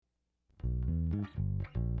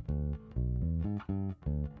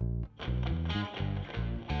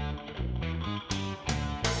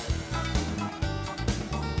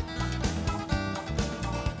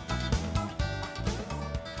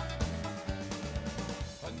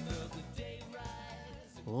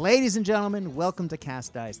Ladies and gentlemen, welcome to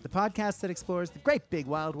Cast Dice, the podcast that explores the great big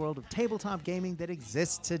wild world of tabletop gaming that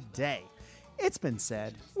exists today. It's been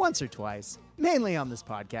said, once or twice, mainly on this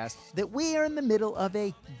podcast, that we are in the middle of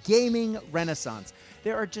a gaming renaissance.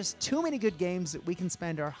 There are just too many good games that we can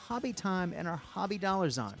spend our hobby time and our hobby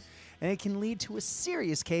dollars on, and it can lead to a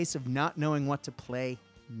serious case of not knowing what to play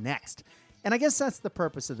next. And I guess that's the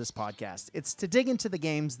purpose of this podcast. It's to dig into the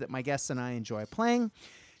games that my guests and I enjoy playing,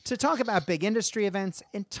 to talk about big industry events,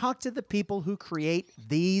 and talk to the people who create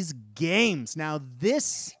these games. Now,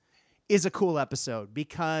 this is a cool episode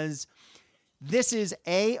because this is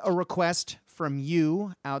a request from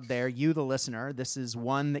you out there, you the listener. This is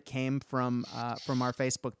one that came from our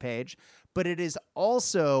Facebook page, but it is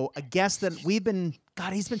also a guest that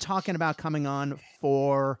he's been talking about coming on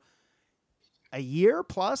for a year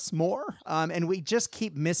plus more, and we just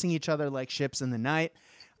keep missing each other like ships in the night.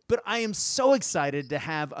 But I am so excited to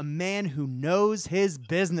have a man who knows his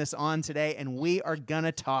business on today, and we are going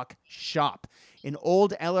to talk shop. In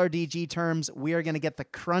old LRDG terms, we are going to get the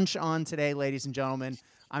crunch on today, ladies and gentlemen.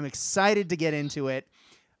 I'm excited to get into it.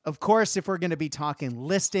 Of course, if we're going to be talking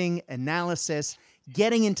listing, analysis,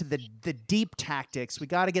 getting into the deep tactics, we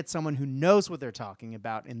got to get someone who knows what they're talking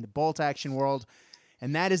about in the bolt action world.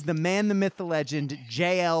 And that is the man, the myth, the legend,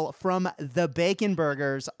 JL from the Bacon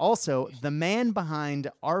Burgers. Also, the man behind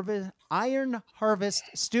Iron Harvest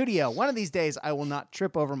Studio. One of these days, I will not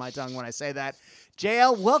trip over my tongue when I say that.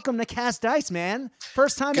 JL, welcome to Cast Dice, man.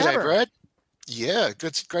 First time G'day, ever. Brad. Yeah,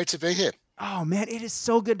 great to be here. Oh, man, it is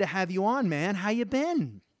so good to have you on, man. How you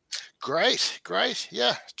been? Great.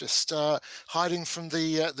 Yeah, just hiding from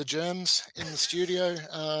the germs in the studio,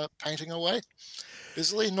 painting away.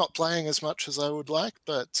 Busily, not playing as much as I would like,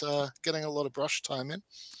 but getting a lot of brush time in.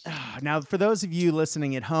 Now, for those of you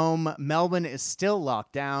listening at home, Melbourne is still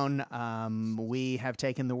locked down. We have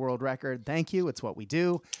taken the world record. Thank you. It's what we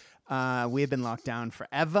do. We have been locked down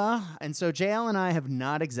forever. And so JL and I have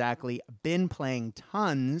not exactly been playing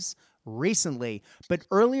tons recently. But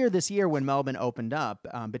earlier this year when Melbourne opened up,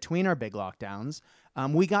 between our big lockdowns,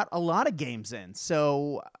 we got a lot of games in.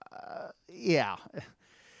 So, yeah.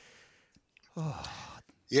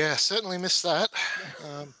 Yeah, certainly missed that.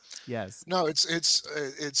 Yes. No, it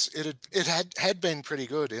had been pretty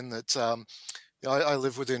good in that I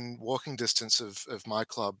live within walking distance of my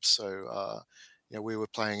club, so we were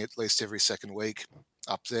playing at least every second week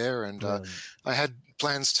up there, and I had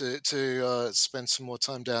plans to spend some more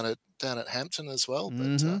time down at Hampton as well,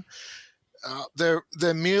 but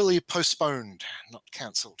they're merely postponed, not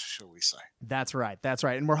cancelled, shall we say. That's right.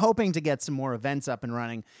 And we're hoping to get some more events up and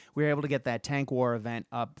running. We were able to get that Tank War event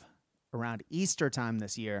up around Easter time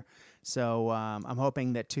this year. So I'm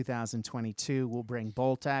hoping that 2022 will bring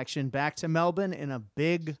bolt action back to Melbourne in a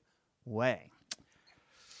big way.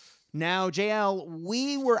 Now, JL,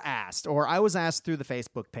 I was asked through the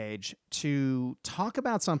Facebook page to talk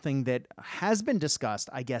about something that has been discussed,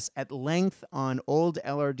 I guess, at length on old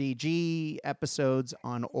LRDG episodes,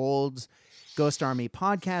 on old Ghost Army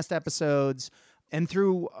podcast episodes, and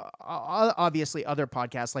through obviously other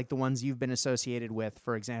podcasts like the ones you've been associated with,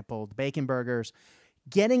 for example, the Bacon Burgers,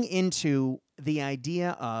 getting into the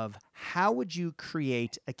idea of how would you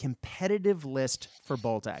create a competitive list for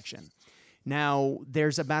bolt action. Now,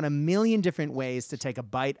 there's about 1 million different ways to take a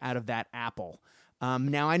bite out of that apple.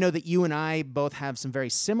 Now, I know that you and I both have some very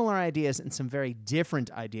similar ideas and some very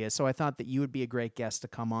different ideas, so I thought that you would be a great guest to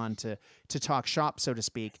come on to talk shop, so to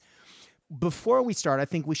speak. Before we start, I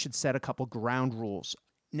think we should set a couple ground rules.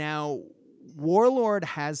 Now, Warlord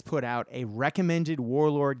has put out a recommended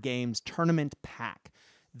Warlord Games tournament pack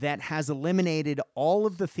that has eliminated all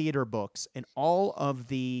of the theater books and all of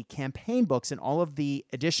the campaign books and all of the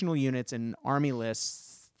additional units and army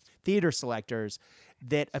lists, theater selectors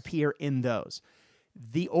that appear in those.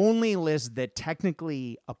 The only lists that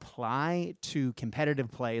technically apply to competitive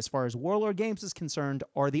play as far as Warlord Games is concerned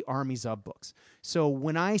are the Armies of books. So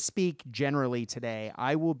when I speak generally today,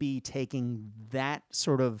 I will be taking that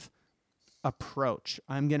sort of approach.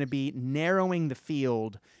 I'm going to be narrowing the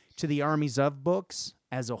field to the Armies of books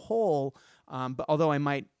as a whole, but although I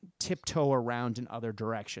might tiptoe around in other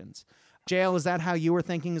directions. JL, is that how you were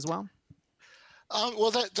thinking as well?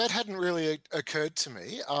 Well, that hadn't really occurred to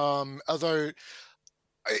me, although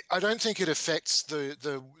I don't think it affects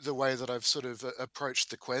the way that I've sort of approached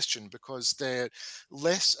the question, because they're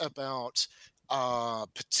less about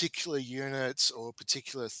particular units or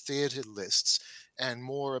particular theatre lists and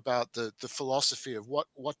more about the philosophy of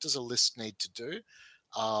what does a list need to do.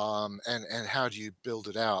 And how do you build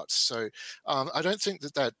it out? So I don't think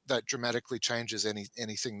that dramatically changes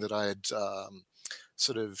anything that I had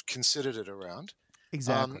sort of considered it around.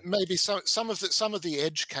 Exactly. Maybe some of the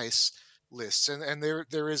edge case lists, and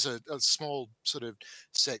there is a small sort of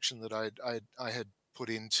section that I had put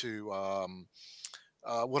into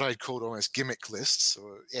what I'd called almost gimmick lists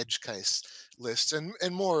or edge case lists, and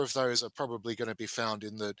more of those are probably going to be found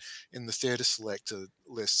in the theatre selector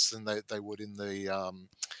lists than they would in the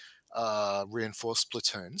reinforced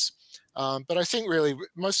platoons. But I think really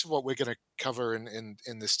most of what we're going to cover in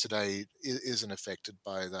this today isn't affected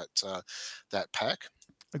by that pack.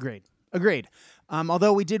 Agreed. Agreed.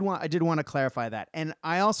 Although I did want to clarify that, and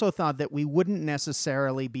I also thought that we wouldn't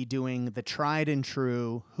necessarily be doing the tried and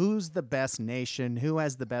true. Who's the best nation? Who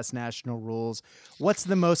has the best national rules? What's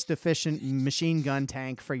the most efficient machine gun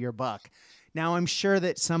tank for your buck? Now, I'm sure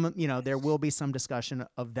that there will be some discussion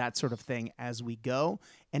of that sort of thing as we go.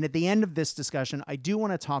 And at the end of this discussion, I do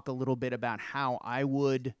want to talk a little bit about how I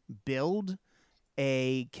would build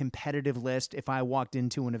a competitive list if I walked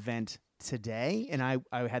into an event today and I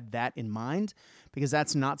had that in mind, because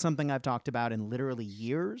that's not something I've talked about in literally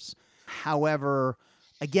years. However,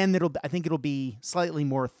 again, I think it'll be slightly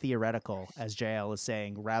more theoretical, as JL is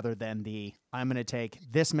saying, rather than I'm going to take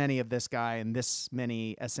this many of this guy and this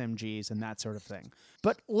many SMGs and that sort of thing.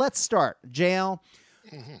 But let's start. JL,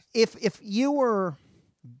 if you were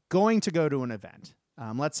going to go to an event,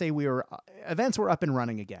 let's say events were up and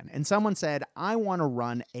running again, and someone said, I want to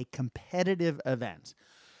run a competitive event.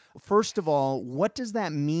 First of all, what does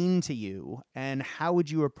that mean to you, and how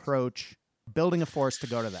would you approach building a force to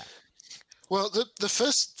go to that? Well, the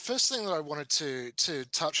first thing that I wanted to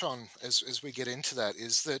touch on as we get into that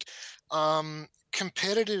is that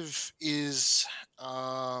competitive is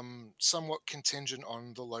somewhat contingent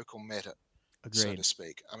on the local meta, so to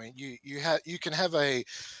speak. I mean, you can have a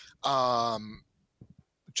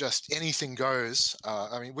just anything goes.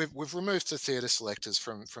 I mean, we've removed the theatre selectors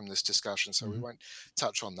from this discussion, so we won't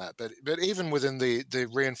touch on that. But even within the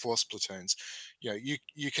reinforced platoons,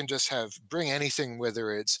 you can just bring anything,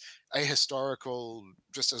 whether it's ahistorical,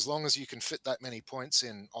 just as long as you can fit that many points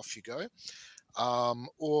in, off you go.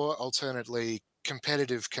 Or alternately,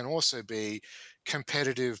 competitive can also be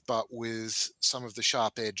competitive, but with some of the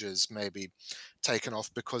sharp edges maybe taken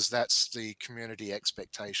off, because that's the community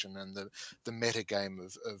expectation and the meta game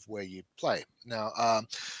of where you play. Now,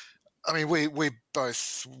 I mean, we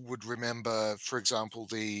both would remember, for example,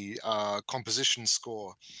 the composition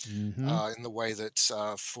score in the way that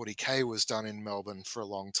 40K was done in Melbourne for a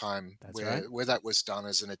long time, where that was done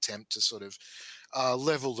as an attempt to sort of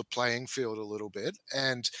level the playing field a little bit.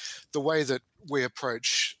 And the way that we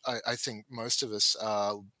approach, I think most of us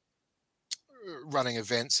running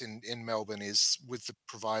events in Melbourne is with the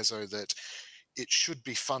proviso that it should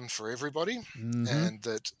be fun for everybody, and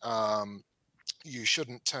that you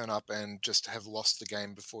shouldn't turn up and just have lost the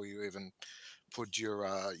game before you even put your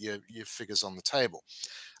figures on the table.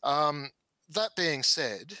 That being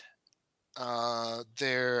said,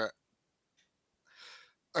 there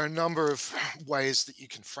are a number of ways that you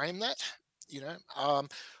can frame that.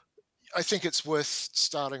 I think it's worth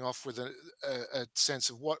starting off with a sense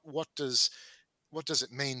of what does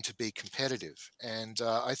it mean to be competitive, and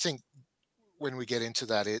I think when we get into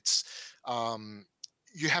that, it's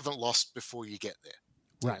you haven't lost before you get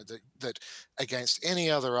there. Right. That against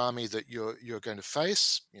any other army that you're going to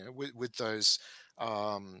face, with those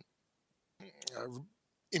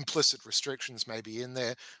implicit restrictions maybe in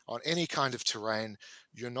there on any kind of terrain,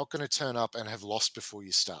 you're not going to turn up and have lost before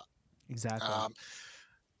you start. Exactly.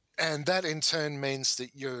 And that in turn means that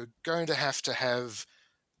you're going to have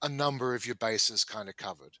a number of your bases kind of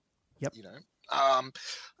covered. Yep.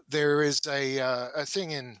 There is a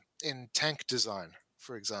thing in tank design,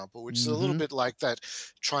 for example, which is a little bit like that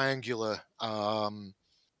triangular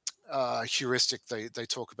heuristic they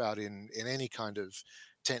talk about in any kind of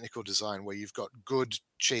technical design, where you've got good,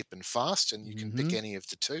 cheap, and fast, and you can pick any of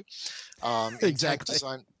the two. In tank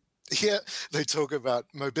design, they talk about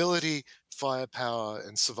mobility, firepower,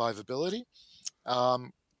 and survivability.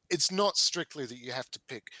 It's not strictly that you have to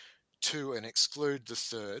pick two and exclude the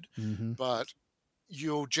third, but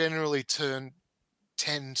you'll generally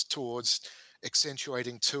tend towards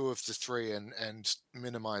accentuating two of the three and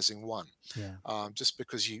minimizing one. Just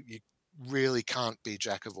because you really can't be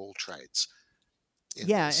jack of all trades.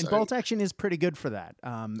 And bolt action is pretty good for that.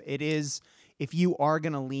 It is, if you are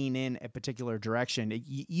going to lean in a particular direction, it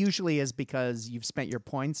usually is because you've spent your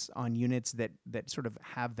points on units that sort of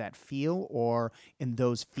have that feel, or in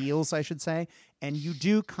those feels, I should say, and you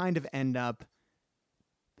do kind of end up.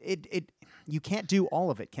 You can't do all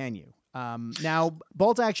of it, can you? Now,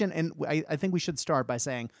 bolt action, and I think we should start by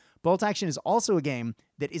saying bolt action is also a game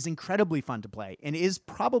that is incredibly fun to play and is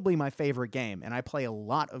probably my favorite game, and I play a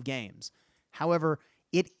lot of games. However,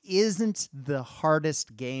 it isn't the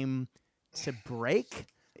hardest game to break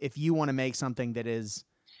if you want to make something that is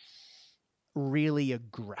really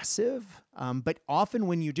aggressive. But often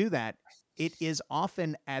when you do that, it is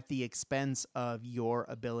often at the expense of your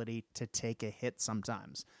ability to take a hit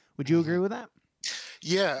sometimes. Would you agree Mhm. with that?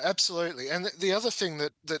 Yeah, absolutely. And the other thing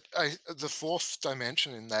the fourth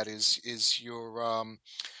dimension in that is your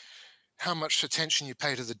how much attention you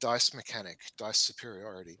pay to the dice mechanic, dice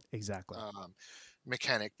superiority Exactly. um,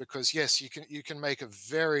 mechanic. Because yes, you can make a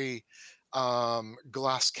very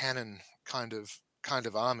glass cannon kind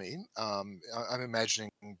of army. I'm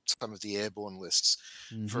imagining some of the airborne lists,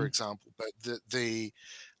 for Hmm. example. But the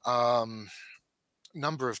um,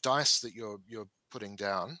 number of dice that you're putting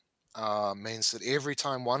down means that every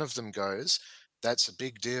time one of them goes, that's a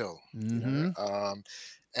big deal, Hmm.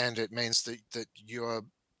 and it means that you're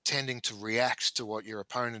tending to react to what your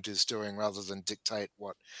opponent is doing rather than dictate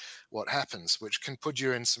what happens, which can put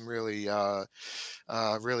you in some really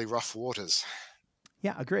rough waters.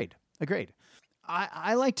 Yeah, agreed. Agreed.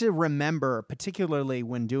 I like to remember, particularly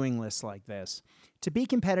when doing lists like this, to be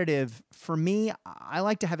competitive. For me, I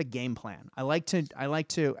like to have a game plan. I like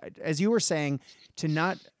to, as you were saying, to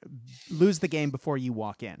not lose the game before you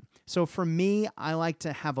walk in. So for me, I like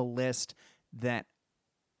to have a list that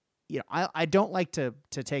I don't like to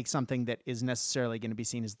take something that is necessarily going to be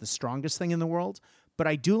seen as the strongest thing in the world, but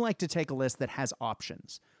I do like to take a list that has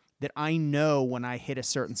options that I know when I hit a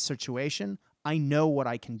certain situation, I know what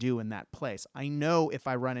I can do in that place. I know if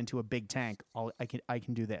I run into a big tank, I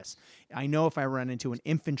can do this. I know if I run into an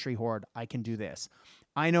infantry horde, I can do this.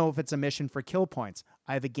 I know if it's a mission for kill points,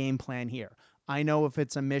 I have a game plan here. I know if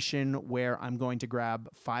it's a mission where I'm going to grab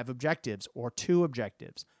 5 objectives or 2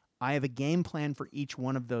 objectives. I have a game plan for each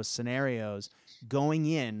one of those scenarios going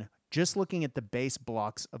in, just looking at the base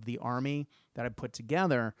blocks of the army that I put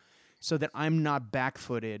together so that I'm not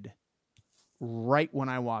backfooted right when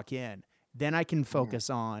I walk in. Then I can Mm. focus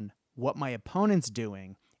on what my opponent's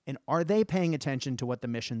doing and are they paying attention to what the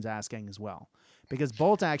mission's asking as well? Because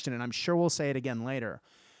bolt action, and I'm sure we'll say it again later,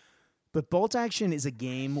 but bolt action is a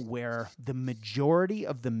game where the majority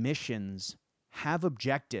of the missions have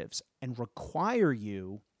objectives and require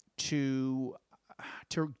you to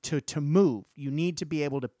to move. You need to be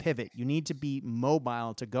able to pivot. You need to be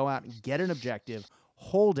mobile to go out and get an objective,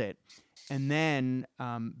 hold it, and then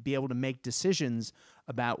be able to make decisions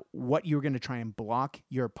about what you're going to try and block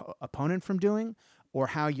your opponent from doing, or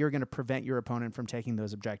how you're going to prevent your opponent from taking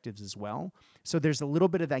those objectives as well. So there's a little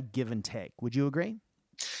bit of that give and take. Would you agree?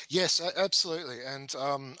 Yes, absolutely, and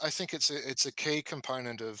I think it's a key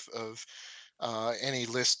component of any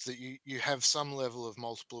list that you have some level of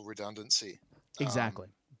multiple redundancy um, Exactly.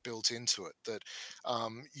 built into it. That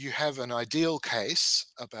you have an ideal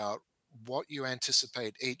case about what you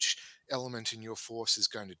anticipate each element in your force is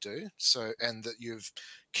going to do. So, and that you've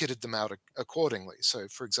kitted them out accordingly. So,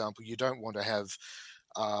 for example, you don't want to have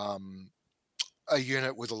um, a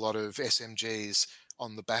unit with a lot of SMGs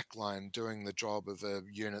on the back line doing the job of a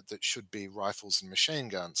unit that should be rifles and machine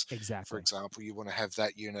guns. For Exactly. example, you want to have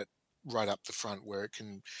that unit right up the front where it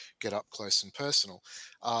can get up close and personal.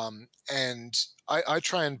 And I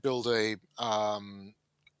try and build a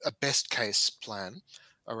best case plan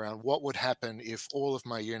around what would happen if all of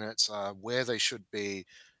my units are where they should be,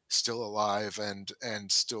 still alive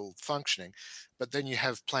and still functioning. But then you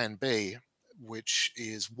have plan B, which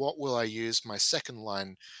is what will I use my second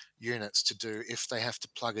line units to do if they have to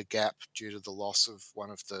plug a gap due to the loss of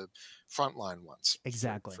one of the frontline ones,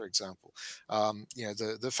 Exactly. for example.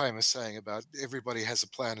 The famous saying about everybody has a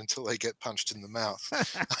plan until they get punched in the mouth,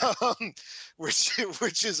 um, which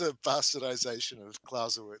is a bastardization of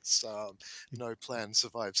Clausewitz. No plan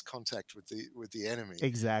survives contact with the enemy.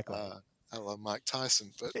 Exactly. Uh, I love Mike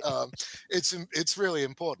Tyson, but it's really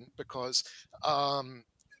important because um,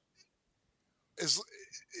 as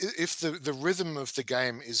if the rhythm of the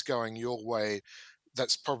game is going your way,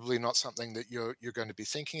 that's probably not something that you're going to be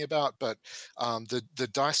thinking about. But the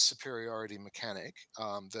dice superiority mechanic,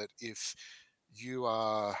 that if you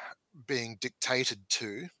are being dictated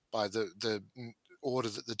to by the order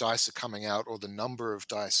that the dice are coming out or the number of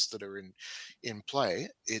dice that are in play,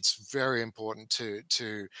 it's very important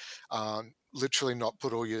to literally not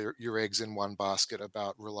put all your eggs in one basket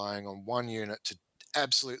about relying on one unit to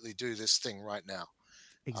absolutely do this thing right now,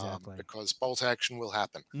 Exactly. because bolt action will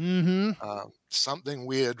happen. Mm-hmm. Something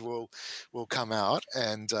weird will come out,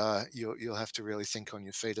 and you'll have to really think on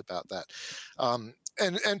your feet about that.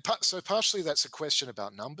 So partially that's a question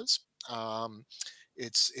about numbers. Um,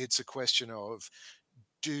 it's a question of,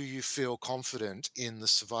 do you feel confident in the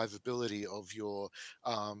survivability of your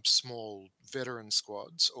small veteran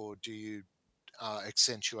squads, or do you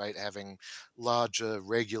accentuate having larger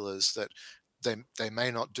regulars that they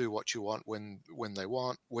may not do what you want when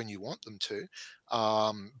you want them to,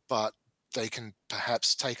 but they can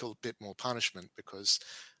perhaps take a bit more punishment because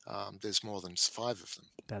there's more than 5 of them.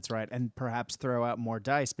 That's right. And perhaps throw out more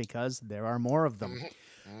dice because there are more of them.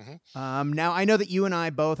 Mm-hmm. Now, I know that you and I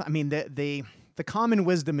both, I mean, the common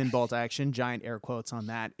wisdom in bolt action, giant air quotes on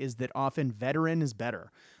that, is that often veteran is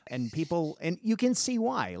better. And you can see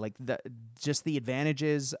why, like just the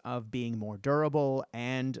advantages of being more durable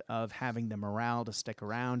and of having the morale to stick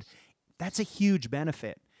around. That's a huge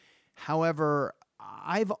benefit. However,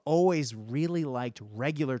 I've always really liked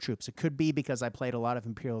regular troops. It could be because I played a lot of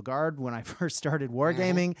Imperial Guard when I first started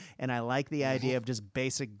wargaming, and I like the idea of just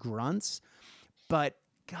basic grunts. But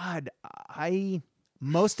God,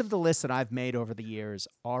 most of the lists that I've made over the years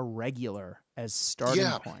are regular as starting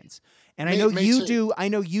points. And I know you do. I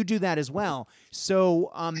know you do that as well.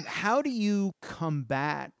 So, how do you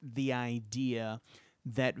combat the idea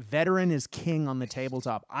that veteran is king on the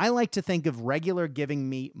tabletop? I like to think of regular giving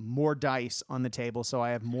me more dice on the table, so I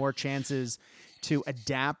have more chances to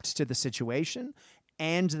adapt to the situation,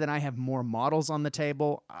 and that I have more models on the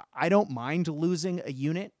table. I don't mind losing a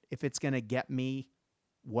unit if it's going to get me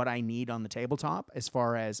what I need on the tabletop as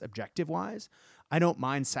far as objective-wise. I don't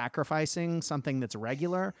mind sacrificing something that's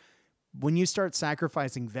regular. When you start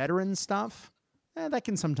sacrificing veteran stuff, that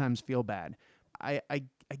can sometimes feel bad. I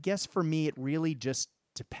guess for me, it really just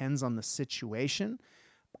depends on the situation.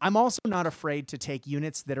 I'm also not afraid to take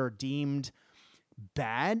units that are deemed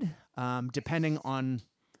bad, depending on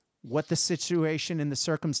what the situation and the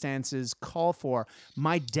circumstances call for.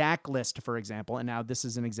 My DAC list, for example, and now this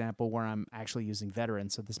is an example where I'm actually using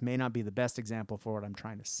veterans, so this may not be the best example for what I'm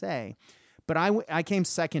trying to say, but I came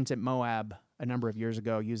second at Moab a number of years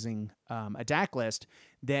ago using a DAC list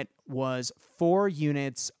that was 4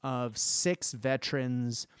 units of 6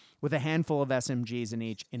 veterans with a handful of SMGs in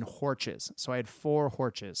each in Horches. So I had 4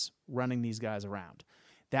 Horches running these guys around.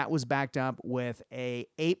 That was backed up with a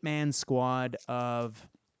 8-man squad of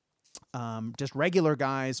just regular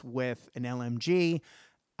guys with an LMG.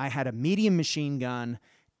 I had a medium machine gun,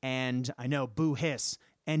 and I know, boo hiss,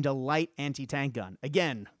 and a light anti-tank gun.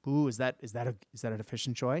 Again, boo, is that an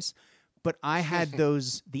efficient choice? But I had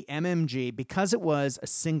the MMG, because it was a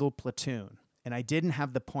single platoon, and I didn't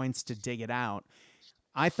have the points to dig it out.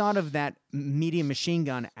 I thought of that medium machine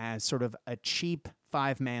gun as sort of a cheap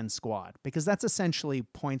 5-man squad, because that's essentially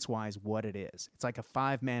points-wise what it is. It's like a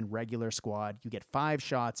 5-man regular squad. You get 5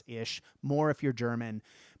 shots-ish, more if you're German,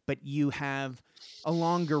 but you have a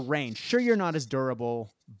longer range. Sure, you're not as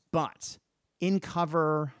durable, but in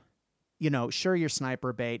cover, sure, you're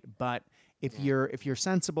sniper bait, but if you're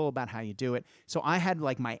sensible about how you do it. So I had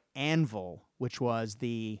like my Anvil, which was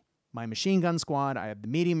my machine gun squad. I had the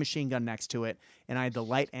medium machine gun next to it, and I had the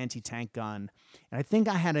light anti-tank gun. And I think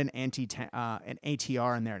I had an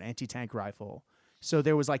ATR in there, an anti-tank rifle. So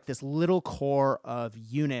there was like this little core of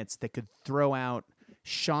units that could throw out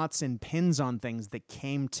shots and pins on things that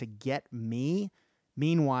came to get me.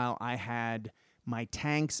 Meanwhile, I had my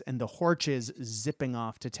tanks and the Horches zipping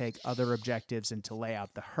off to take other objectives and to lay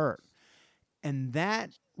out the hurt. And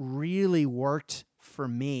that really worked for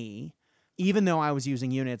me, even though I was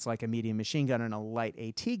using units like a medium machine gun and a light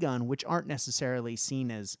AT gun, which aren't necessarily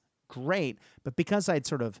seen as great, but because I'd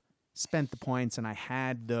sort of spent the points and I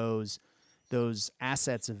had those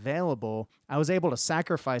assets available, I was able to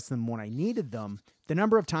sacrifice them when I needed them. The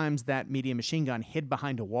number of times that medium machine gun hid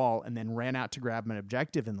behind a wall and then ran out to grab an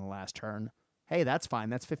objective in the last turn, hey, that's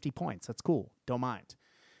fine. That's 50 points. That's cool. Don't mind.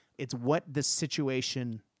 It's what the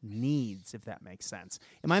situation needs, if that makes sense.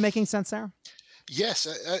 Am I making sense there? Yes,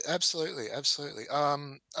 absolutely. I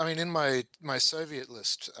mean, in my Soviet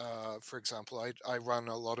list, for example, I run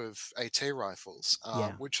a lot of AT rifles,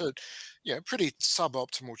 which are, pretty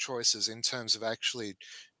suboptimal choices in terms of actually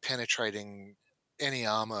penetrating any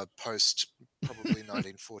armor post probably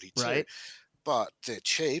 1942. Right. But they're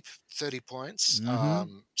cheap, 30 points,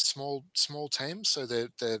 small teams, so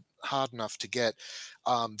they're hard enough to get.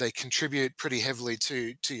 They contribute pretty heavily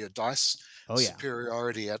to your dice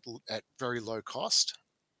superiority at very low cost,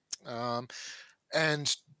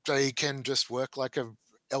 and they can just work like a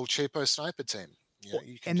El Cheapo sniper team.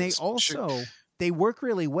 You can and they also they work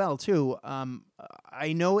really well too.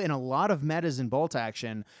 I know in a lot of metas in bolt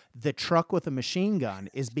action, the truck with a machine gun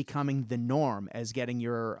is becoming the norm as getting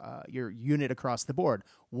your unit across the board.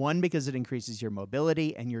 One, because it increases your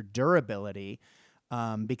mobility and your durability,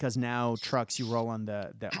 because now trucks you roll on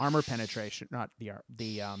the armor penetration, not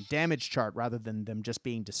the damage chart, rather than them just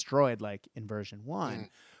being destroyed like in version 1.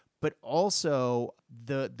 But also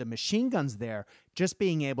the machine guns there just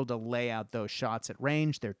being able to lay out those shots at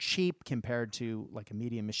range. They're cheap compared to like a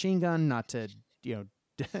medium machine gun, not to, you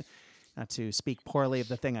know, not to speak poorly of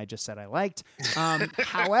the thing I just said I liked.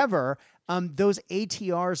 However, those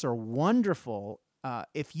ATRs are wonderful.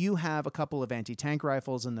 If you have a couple of anti-tank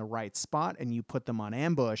rifles in the right spot and you put them on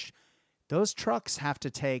ambush, those trucks have to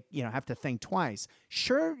think twice.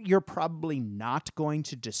 Sure, you're probably not going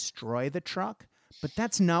to destroy the truck, but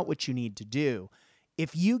that's not what you need to do.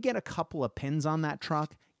 If you get a couple of pins on that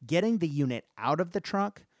truck, getting the unit out of the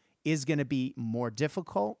truck is going to be more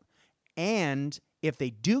difficult. And if they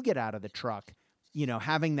do get out of the truck,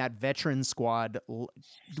 having that veteran squad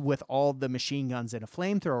with all the machine guns and a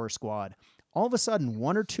flamethrower squad, all of a sudden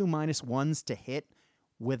 1 or 2 -1s to hit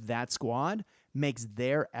with that squad makes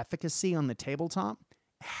their efficacy on the tabletop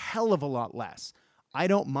a hell of a lot less. I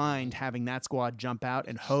don't mind having that squad jump out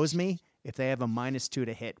and hose me if they have a -2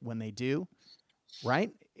 to hit when they do,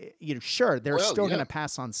 right? Sure, they're still going to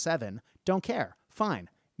pass on 7. Don't care. Fine.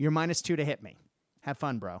 You're -2 to hit me. Have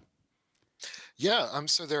fun, bro. Yeah,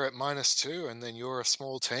 so they're at -2, and then you're a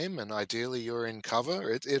small team, and ideally you're in cover.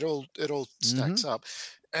 It all stacks up.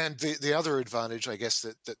 And the other advantage, I guess,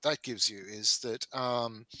 that gives you is that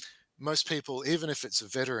most people, even if it's a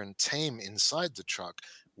veteran team inside the truck,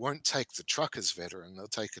 won't take the truck as veteran. They'll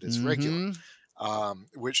take it as regular,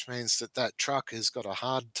 which means that truck has got a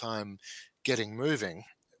hard time getting moving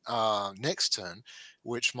next turn,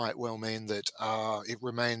 which might well mean that it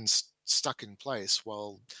remains stuck in place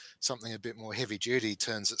while something a bit more heavy duty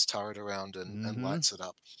turns its turret around and lights it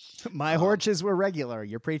up. My horches were regular.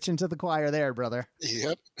 You're preaching to the choir there, brother.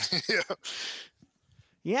 Yep. Yeah.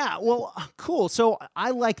 Yeah, well, cool. So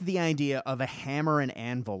I like the idea of a hammer and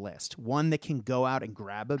anvil list, one that can go out and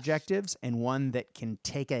grab objectives and one that can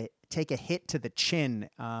take a hit to the chin,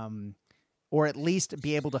 or at least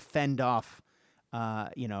be able to fend off,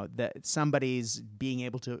 that somebody's being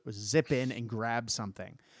able to zip in and grab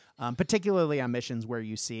something, particularly on missions where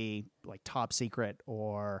you see like top secret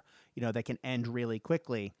or, that can end really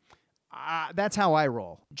quickly. That's how I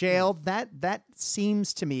roll. Jail, that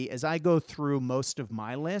seems to me, as I go through most of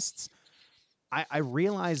my lists, I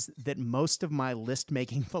realize that most of my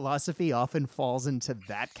list-making philosophy often falls into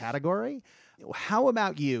that category. How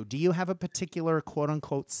about you? Do you have a particular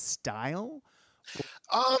quote-unquote style?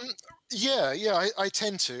 Yeah, I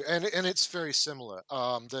tend to, and it's very similar.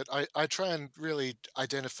 That I try and really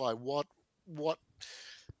identify what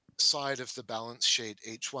side of the balance sheet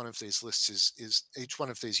each one of these lists is each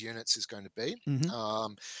one of these units is going to be,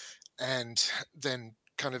 and then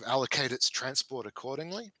kind of allocate its transport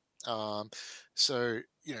accordingly. So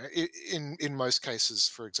in most cases,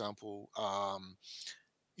 for example,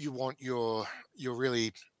 you want your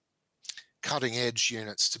really cutting edge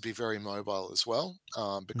units to be very mobile as well,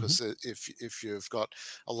 because if you've got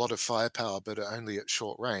a lot of firepower but only at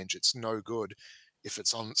short range, it's no good if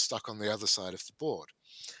it's stuck on the other side of the board.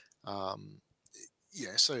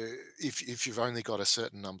 So if you've only got a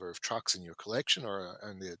certain number of trucks in your collection, or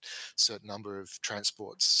only a certain number of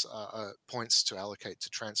transports points to allocate to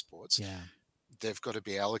transports, they've got to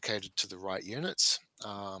be allocated to the right units.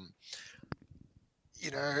 I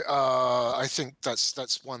think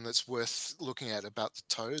that's one that's worth looking at, about the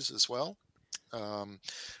tows as well. And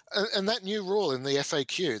that new rule in the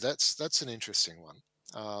FAQ, that's an interesting one.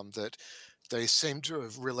 That they seem to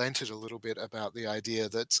have relented a little bit about the idea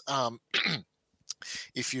that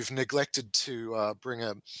if you've neglected to bring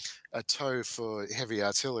a tow for heavy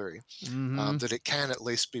artillery, that it can at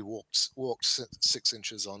least be walked 6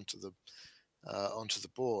 inches onto the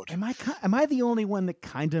board. Am I the only one that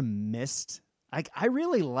kind of missed? I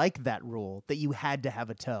really like that rule that you had to have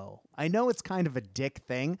a tow. I know it's kind of a dick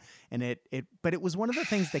thing, and but it was one of the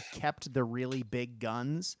things that kept the really big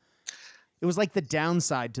guns. It was like the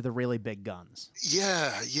downside to the really big guns.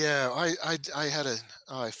 Yeah.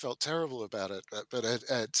 I felt terrible about it, but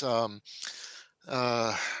at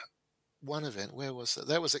one event, where was it?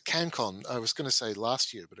 That was at CanCon. I was going to say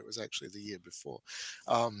last year, but it was actually the year before.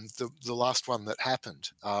 The last one that happened.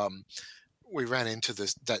 We ran into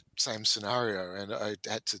that same scenario, and I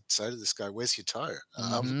had to say to this guy, "Where's your tow?"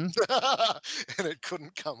 And it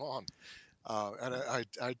couldn't come on. And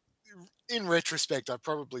I, in retrospect, I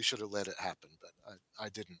probably should have let it happen, but I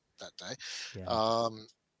didn't that day. Yeah.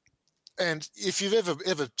 And if you've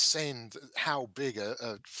ever seen how big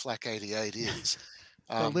a Flak 88 is,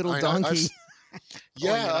 the little donkey.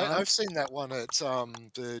 I've seen that one at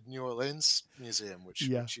the New Orleans Museum, which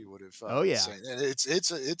you would have seen. And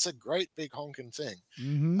it's a great big honking thing.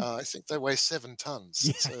 I think they weigh 7 tons.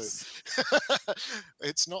 Yes. So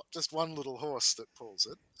it's not just one little horse that pulls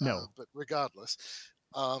it. No. But regardless,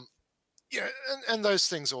 Yeah, and those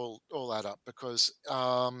things all add up because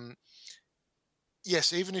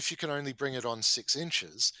yes, even if you can only bring it on 6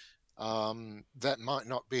 inches, that might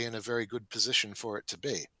not be in a very good position for it to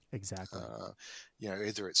be. Exactly. Uh,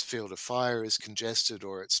 either its field of fire is congested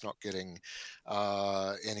or it's not getting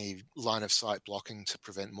any line of sight blocking to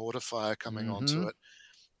prevent mortar fire coming Mm-hmm. onto it.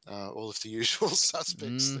 All of the usual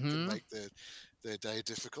suspects that can Mm-hmm. make their day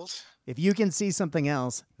difficult. If you can see something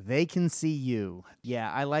else, they can see you.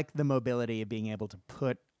 Yeah, I like the mobility of being able to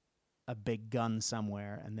put a big gun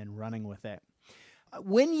somewhere and then running with it.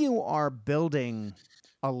 When you are building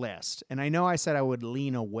a list, and I know I said I would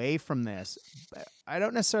lean away from this, but I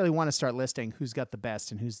don't necessarily want to start listing who's got the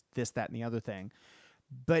best and who's this, that, and the other thing.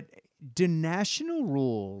 But do national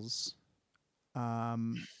rules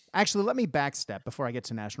actually, let me backstep before I get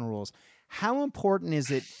to national rules. How important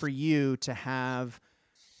is it for you to have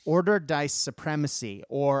order dice supremacy,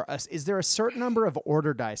 or is there a certain number of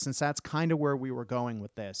order dice, since that's kind of where we were going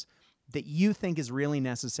with this, that you think is really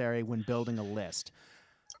necessary when building a list?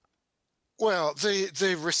 Well,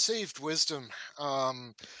 the received wisdom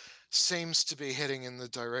seems to be heading in the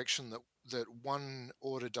direction that one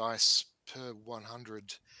order dice per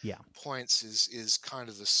 100 Yeah. points is kind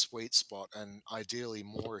of the sweet spot, and ideally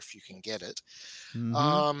more if you can get it. Mm-hmm.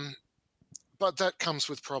 Um, but that comes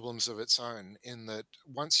with problems of its own in that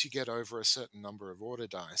once you get over a certain number of order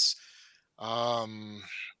dice, um,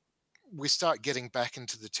 we start getting back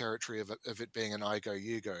into the territory of it being an I go,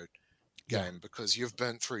 you go Yeah. game because you've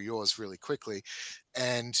burnt through yours really quickly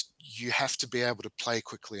and you have to be able to play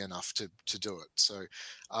quickly enough to do it. So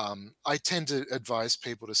I tend to advise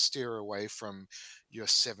people to steer away from your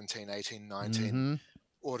 17, 18, 19 Mm-hmm.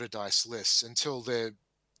 order dice lists until they're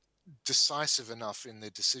decisive enough in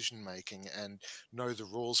their decision making and know the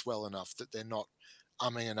rules well enough that they're not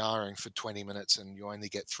umming and ahhing for 20 minutes and you only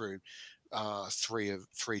get through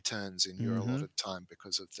three turns in your Mm-hmm. allotted time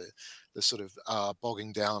because of the sort of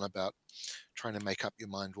bogging down about trying to make up your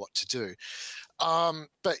mind what to do.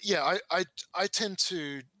 But yeah, I tend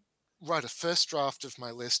to write a first draft of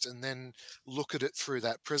my list and then look at it through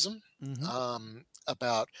that prism, Mm-hmm.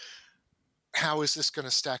 about how is this going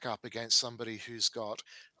to stack up against somebody who's got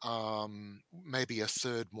maybe a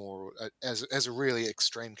third more, as a really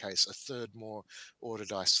extreme case, a third more order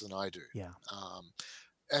dice than I do. Yeah. Um,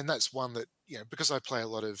 and that's one that, because I play a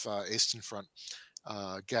lot of Eastern Front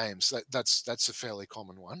games, that's a fairly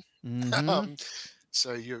common one. Mm-hmm. um,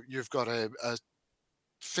 so you've got a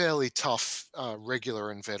fairly tough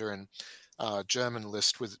regular and veteran German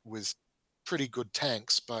list with pretty good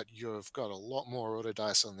tanks, but you've got a lot more order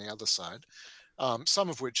dice on the other side. Some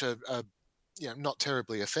of which are not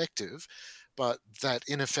terribly effective, but that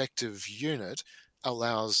ineffective unit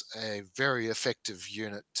allows a very effective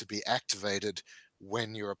unit to be activated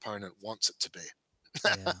when your opponent wants it to be.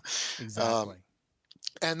 Yeah. um, Exactly.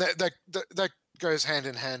 and that goes hand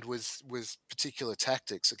in hand with particular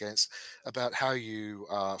tactics against about how you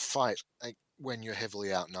fight when you're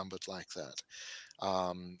heavily outnumbered like that.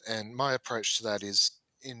 And my approach to that is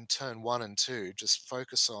in turn 1 and 2, just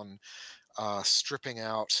focus on stripping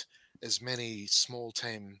out as many small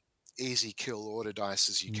team easy kill order dice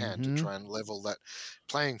as you can to Mm-hmm. try and level that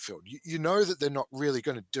playing field. You know that they're not really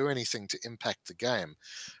going to do anything to impact the game,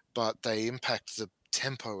 but they impact the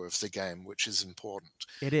tempo of the game, which is important.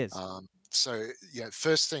 It is. So,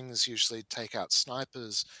 first things usually take out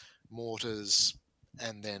snipers, mortars,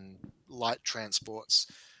 and then light transports.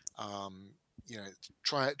 Um,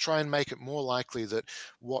 try and make it more likely that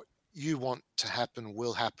what you want to happen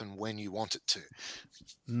will happen when you want it to.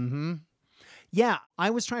 Mm-hmm. Yeah, I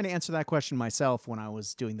was trying to answer that question myself when I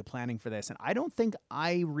was doing the planning for this, and I don't think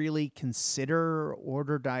I really consider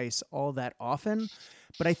order dice all that often,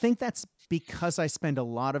 but I think that's because I spend a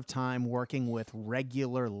lot of time working with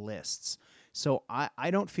regular lists. So I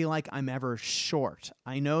don't feel like I'm ever short.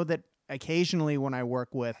 I know that occasionally when I work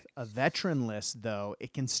with a veteran list, though,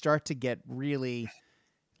 it can start to get really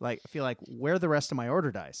like, I feel like, where are the rest of my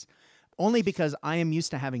order dice? Only because I am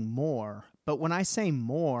used to having more. But when I say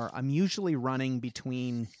more, I'm usually running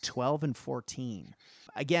between 12 and 14.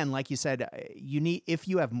 Again, like you said, you need, if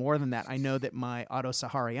you have more than that, I know that my Auto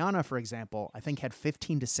Sahariana, for example, I think had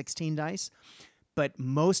 15 to 16 dice, but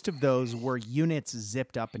most of those were units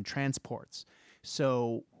zipped up in transports.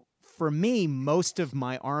 So for me, most of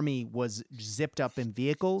my army was zipped up in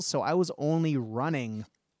vehicles. So I was only running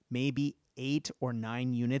maybe 8 or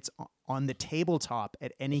 9 units on the tabletop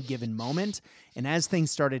at any given moment. And as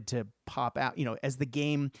things started to pop out, as the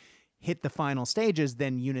game hit the final stages,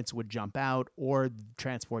 then units would jump out or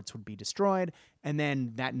transports would be destroyed, and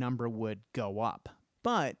then that number would go up.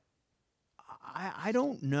 But I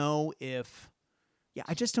don't know if Yeah,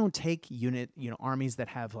 I just don't take armies that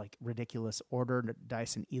have like ridiculous order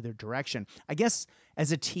dice in either direction. I guess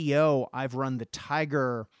as a TO, I've run the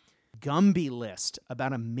Tiger Gumby list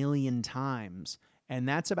about 1,000,000 times, and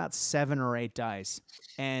that's about 7 or 8 dice.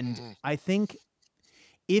 And Hmm. I think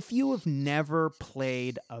if you have never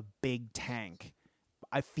played a big tank,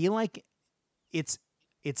 I feel like it's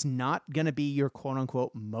it's not going to be your quote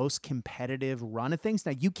unquote most competitive run of things.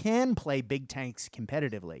 Now you can play big tanks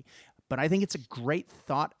competitively, but I think it's a great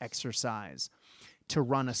thought exercise to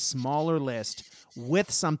run a smaller list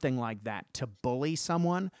with something like that to bully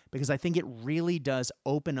someone, because I think it really does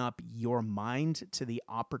open up your mind to the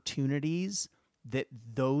opportunities that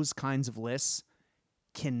those kinds of lists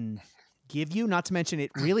can give you. Not to mention,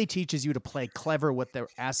 it really teaches you to play clever with the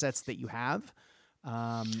assets that you have.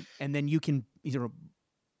 And then you can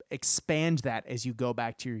expand that as you go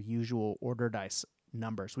back to your usual order dice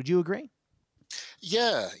numbers. Would you agree?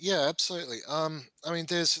 Yeah, yeah, absolutely. I mean,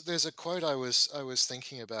 there's a quote I was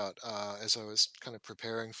thinking about as I was kind of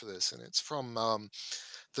preparing for this, and it's from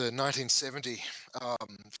the 1970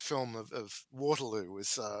 film of Waterloo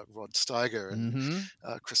with Rod Steiger and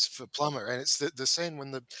Mm-hmm. Christopher Plummer, and it's the scene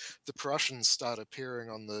when the Prussians start appearing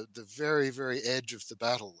on the very very edge of the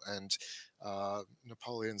battle, and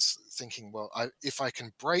Napoleon's thinking, well, if I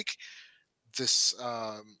can break this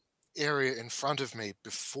area in front of me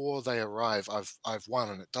before they arrive, I've won,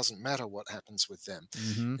 and it doesn't matter what happens with them.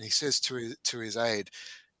 Mm-hmm. And he says to his aide,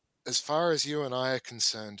 as far as you and I are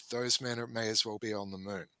concerned, those may as well be on the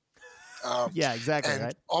moon. Um, Yeah, exactly. and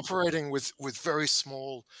Right. operating with very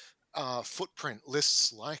small footprint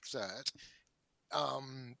lists like that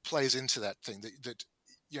plays into that thing that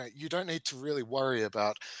you don't need to really worry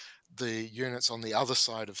about the units on the other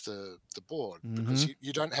side of the board, Mm-hmm. because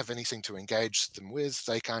you don't have anything to engage them with.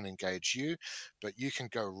 They can't engage you, but you can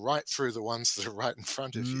go right through the ones that are right in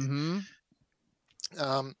front of you. Mm-hmm.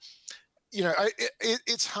 um,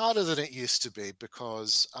 it's harder than it used to be,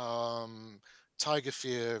 because Tiger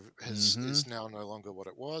Fear Mm-hmm. is now no longer what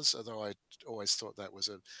it was. Although I always thought that was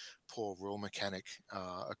a poor rule mechanic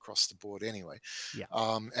across the board anyway. Yeah.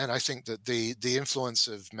 And I think that the influence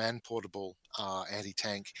of man portable anti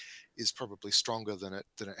tank is probably stronger than it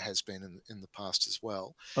has been in the past as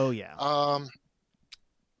well. Oh yeah. Um,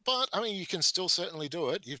 but I mean, you can still certainly do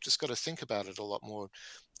it. You've just got to think about it a lot more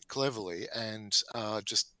cleverly, and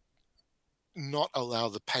just not allow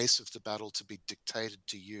the pace of the battle to be dictated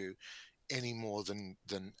to you any more than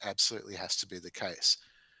absolutely has to be the case.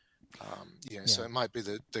 So Yeah. it might be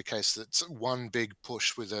the case that one big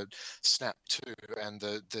push with a snap two and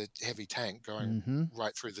the heavy tank going Mm-hmm.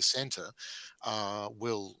 right through the center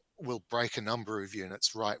will break a number of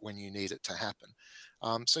units right when you need it to happen.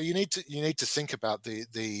 So you need to think about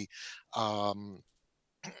um,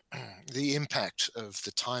 the impact of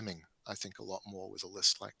the timing, I think, a lot more with a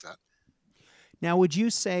list like that. Now, would you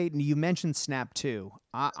say you mentioned Snap 2?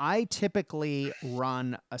 I typically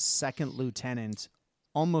run a second lieutenant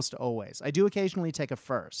almost always. I do occasionally take a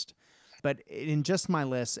first, but in just my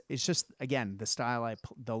list, it's just again the style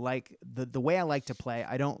the way I like to play.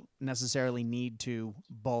 I don't necessarily need to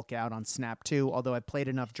bulk out on Snap 2, although I played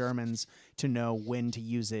enough Germans to know when to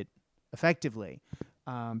use it effectively,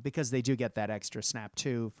 because they do get that extra Snap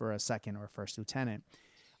 2 for a second or first lieutenant.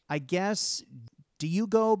 I guess, do you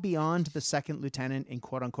go beyond the second lieutenant in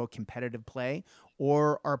quote unquote competitive play,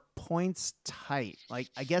 or are points tight? Like,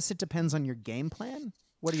 I guess it depends on your game plan.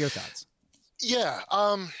 What are your thoughts? Yeah,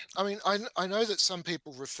 I mean, I know that some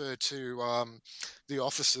people refer to the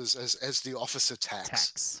officers as the officer tax,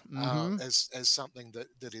 Tax. Mm-hmm. as something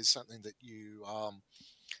that is something that you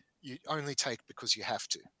only take because you have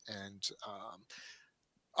to. And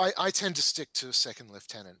I tend to stick to a second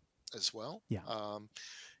lieutenant as well. Yeah.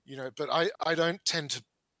 But I don't tend to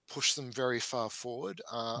push them very far forward.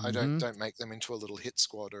 I don't Mm-hmm. don't make them into a little hit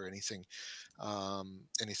squad or anything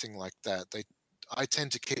like that. I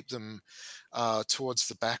tend to keep them towards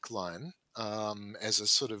the back line, as a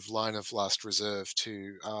sort of line of last reserve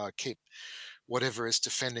to keep whatever is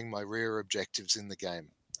defending my rear objectives in the game,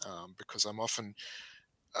 because I'm often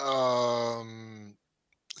um,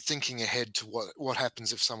 thinking ahead to what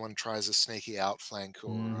happens if someone tries a sneaky outflank, or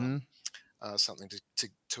Mm-hmm. something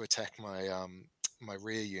to attack my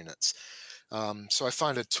rear units. So I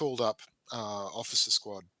find a tooled up officer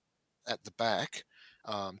squad at the back,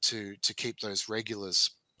 to keep those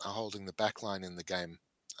regulars holding the back line in the game,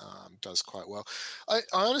 does quite well. I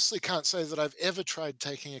honestly can't say that I've ever tried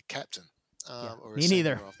taking a captain Yeah. or a Me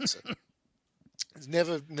neither. senior officer. It's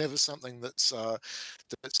never something that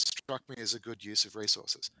struck me as a good use of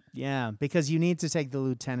resources. Yeah, because you need to take the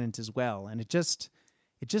lieutenant as well, and it just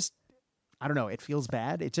I don't know, it feels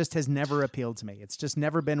bad. It just has never appealed to me. It's just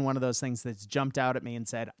never been one of those things that's jumped out at me and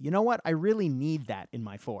said, you know what, I really need that in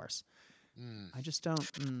my force. I just don't.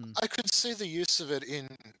 I could see the use of it in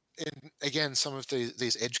again some of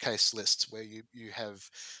these edge case lists where you have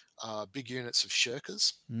big units of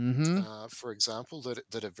shirkers, Mm-hmm. for example,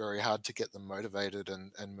 that are very hard to get them motivated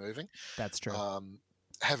and moving. That's true.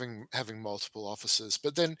 Having multiple officers,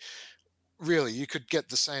 but then really you could get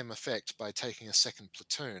the same effect by taking a second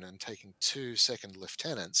platoon and taking 2 second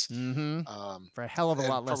lieutenants. Mm-hmm. Um, For a hell of a and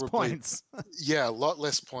lot less probably points. yeah, a lot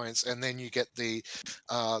less points, and then you get the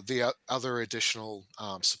other additional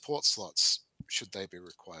support slots should they be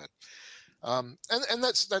required. And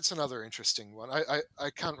that's another interesting one. I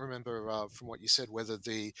can't remember from what you said whether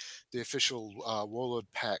the official Warlord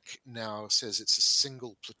pack now says it's a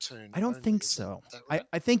single platoon. I don't only. think Is so. that right?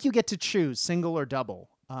 I think you get to choose single or double.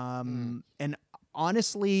 And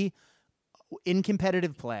honestly, in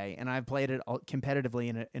competitive play, and I've played it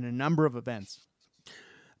competitively in a number of events,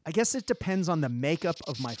 I guess it depends on the makeup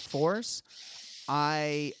of my force.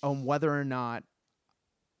 On whether or not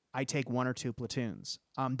I take 1 or 2 platoons.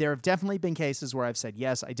 There have definitely been cases where I've said,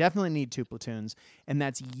 yes, I definitely need 2 platoons. And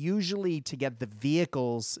that's usually to get the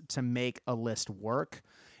vehicles to make a list work.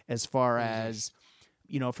 As far as,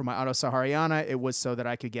 for my Auto Sahariana, it was so that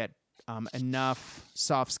I could get enough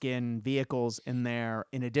soft skin vehicles in there,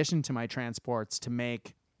 in addition to my transports, to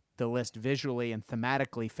make the list visually and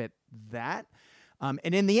thematically fit that. And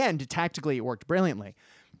in the end, tactically, it worked brilliantly.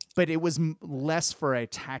 But it was less for a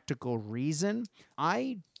tactical reason.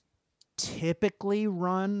 I typically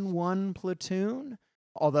run 1 platoon,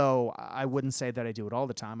 although I wouldn't say that I do it all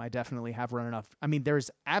the time. I definitely have run enough. I mean,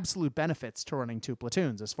 there's absolute benefits to running 2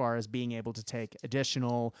 platoons as far as being able to take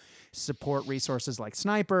additional support resources like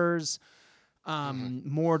snipers,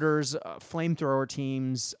 mortars, flamethrower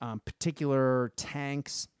teams, particular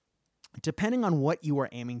tanks. Depending on what you are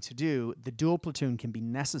aiming to do, the dual platoon can be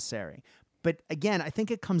necessary. But again, I think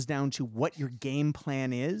it comes down to what your game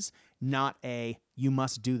plan is, not you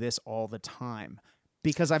must do this all the time.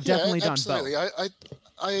 Because I've definitely done both.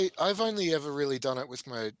 I've only ever really done it with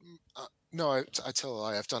my. No, I tell a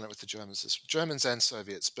lie. I've done it with the Germans and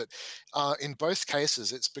Soviets. But in both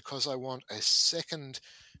cases, it's because I want a second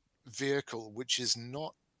vehicle which is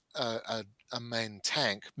not a main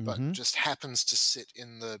tank, but just happens to sit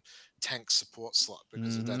in the tank support slot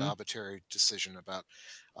because of that arbitrary decision about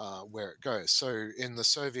where it goes. So in the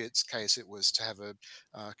Soviets' case, it was to have a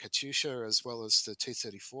Katyusha as well as the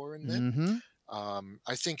T-34 in there.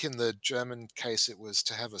 I think in the German case, it was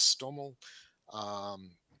to have a Stommel,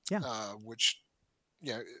 which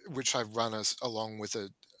I run along with a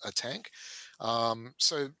tank.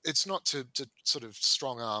 So it's not to sort of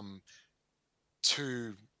strong arm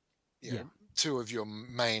two of your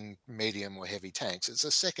main medium or heavy tanks. It's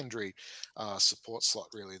a secondary support slot,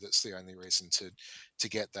 really. That's the only reason to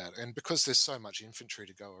get that. And because there's so much infantry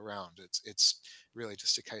to go around, it's really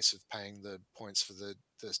just a case of paying the points for the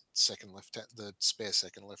second lieutenant, the spare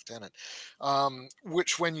second lieutenant.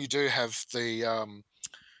 Which, when you do have the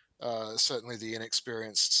certainly the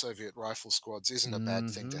inexperienced Soviet rifle squads, isn't a bad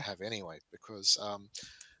thing to have anyway, because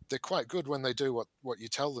they're quite good when they do what you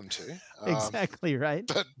tell them to. Exactly right.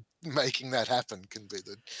 But making that happen can be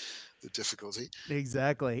the difficulty.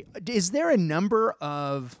 Exactly. Is there a number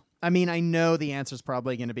of, I mean, I know the answer is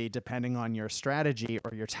probably going to be depending on your strategy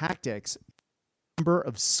or your tactics, number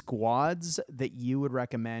of squads that you would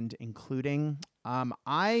recommend including?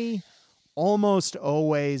 I almost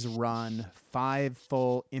always run 5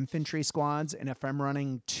 full infantry squads, and if I'm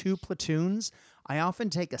running 2 platoons, I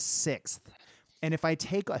often take a 6th. And if I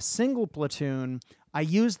take a single platoon, I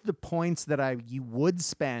use the points that you would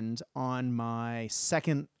spend on the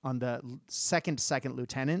second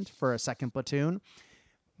lieutenant for a second platoon,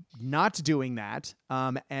 not doing that,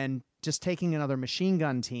 and just taking another machine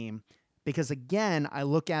gun team. Because again, I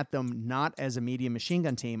look at them not as a medium machine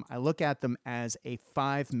gun team. I look at them as a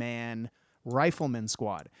 5-man rifleman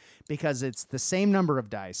squad, because it's the same number of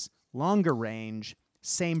dice, longer range,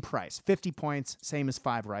 same price, 50 points, same as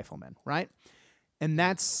 5 riflemen, right? And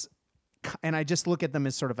I just look at them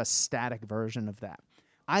as sort of a static version of that.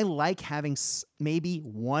 I like having maybe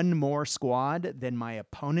 1 more squad than my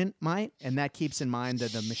opponent might, and that keeps in mind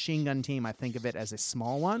that the machine gun team, I think of it as a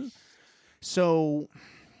small one. So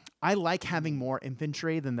I like having more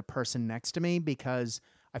infantry than the person next to me, because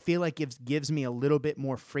I feel like it gives me a little bit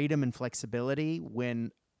more freedom and flexibility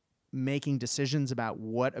when making decisions about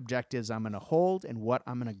what objectives I'm going to hold and what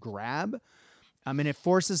I'm going to grab. And it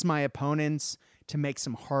forces my opponents to make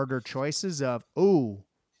some harder choices of,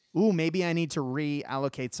 maybe I need to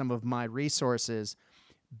reallocate some of my resources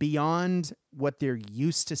beyond what they're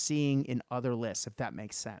used to seeing in other lists, if that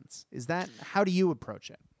makes sense. How do you approach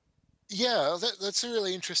it? Yeah, that's a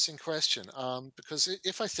really interesting question, because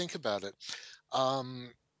if I think about it,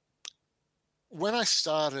 um, when I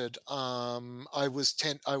started, I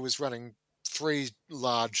was running three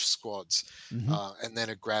large squads, Hmm. and then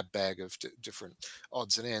a grab bag of different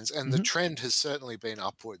odds and ends. And the Hmm. trend has certainly been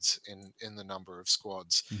upwards in the number of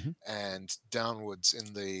squads, Hmm. and downwards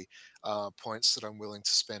in the points that I'm willing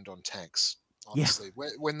to spend on tanks. Yeah, Honestly,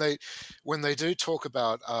 when they do talk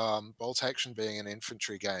about bolt action being an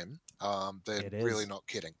infantry game, they're it really is. not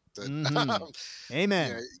kidding. That Hmm. you know,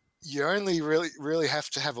 Amen. you only really have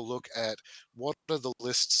to have a look at what are the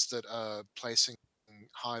lists that are placing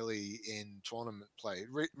highly in tournament play,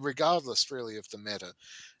 regardless really of the meta.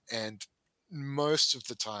 And most of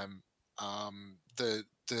the time, the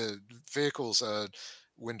vehicles are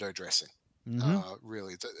window dressing. Hmm.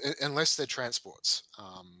 Really, unless they're transports,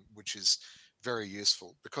 which is very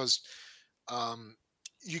useful because um,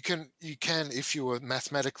 you can, if you were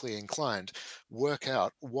mathematically inclined, work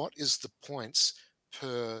out what is the points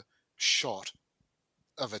per shot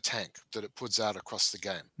of a tank that it puts out across the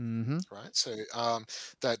game, Hmm. right? So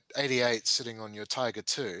that 88 sitting on your Tiger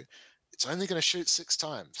 2, it's only going to shoot 6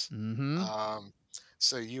 times. Hmm. Um,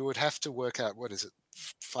 so you would have to work out, what is it,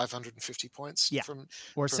 550 points Yeah. from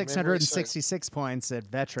Or memory. So 666 points at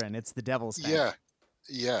veteran. It's the devil's yeah, tank.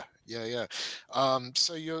 yeah.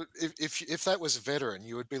 So you're if that was a veteran,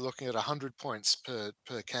 you would be looking at 100 points per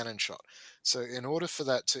cannon shot. So in order for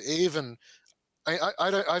that to even, I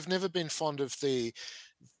don't, I've never been fond of the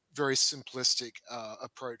very simplistic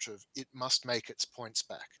approach of it must make its points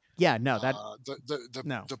back. Yeah, no,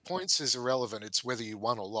 no. The points is irrelevant. It's whether you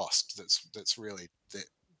won or lost. That's really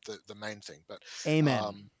the main thing. But Amen.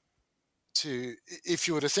 um, if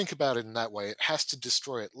you were to think about it in that way, it has to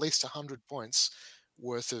destroy at least 100 points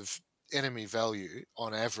worth of enemy value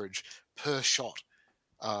on average per shot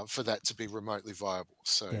for that to be remotely viable.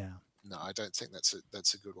 So Yeah. no, I don't think that's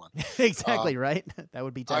a good one. Exactly, Um, right? That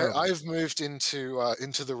would be terrible. I've moved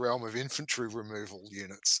into the realm of infantry removal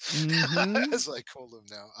units, Hmm. as I call them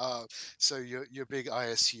now. So your big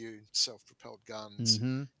ISU self-propelled guns,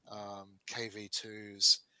 Hmm.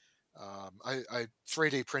 KV2s. I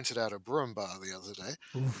 3D printed out a broom bar the other day,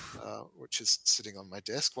 Oof. which is sitting on my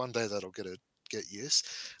desk. One day that'll get use.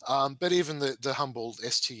 But even the humble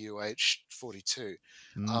STUH 42.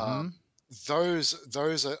 Hmm. Um,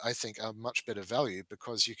 those are, I think, are much better value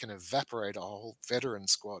because you can evaporate a whole veteran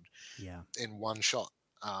squad Yeah. in one shot.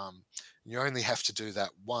 Um, you only have to do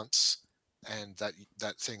that once, and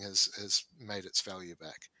that thing has made its value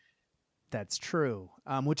back. That's true.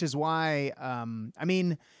 Which is why, I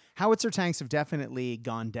mean, howitzer tanks have definitely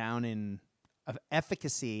gone down in of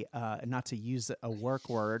efficacy, not to use a work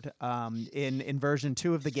word, in version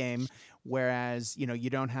 2 of the game, whereas, you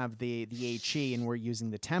don't have the HE and we're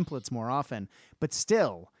using the templates more often. But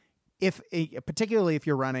still, particularly if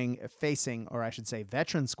you're running facing, or I should say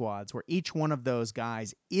veteran squads, where each one of those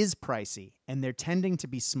guys is pricey and they're tending to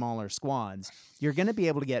be smaller squads, you're going to be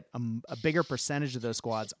able to get a bigger percentage of those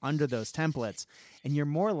squads under those templates, and you're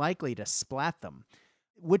more likely to splat them,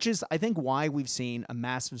 which is, I think, why we've seen a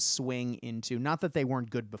massive swing into, not that they weren't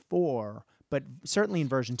good before, but certainly in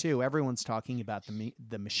version 2, everyone's talking about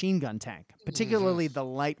the machine gun tank, Hmm. particularly the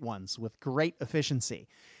light ones with great efficiency.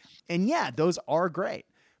 And yeah, those are great,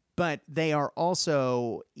 but they are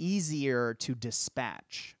also easier to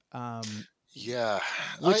dispatch. Yeah,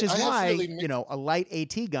 Which is I have why, really a light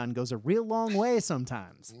AT gun goes a real long way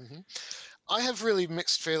sometimes. mhm. I have really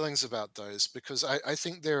mixed feelings about those because I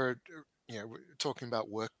think there are, we're talking about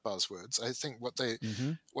work buzzwords. I think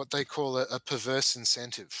Mm-hmm. what they call a perverse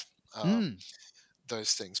incentive. Mm.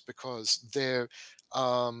 Those things because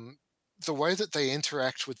um, the way that they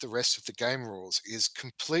interact with the rest of the game rules is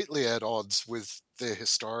completely at odds with their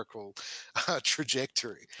historical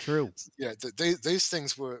trajectory. True. Yeah, these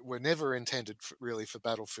things were never intended really for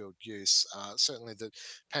battlefield use. Certainly, the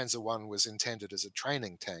Panzer One was intended as a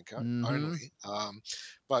training tank Mm-hmm. only,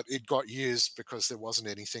 but it got used because there wasn't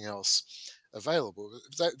anything else available.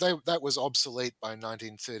 That was obsolete by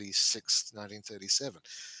 1936, 1937.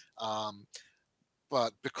 Um,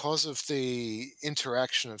 but because of the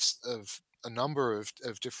interaction of a number of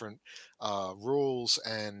different rules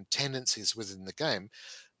and tendencies within the game,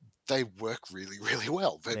 they work really, really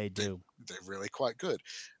well. They do. They're really quite good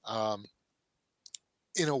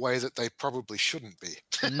in a way that they probably shouldn't be.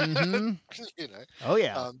 Mm-hmm. you know, Oh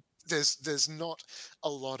yeah. there's not a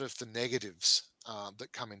lot of the negatives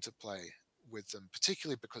that come into play with them,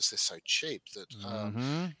 particularly because they're so cheap that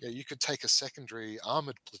Mm-hmm. you could take a secondary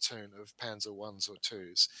armored platoon of Panzer ones or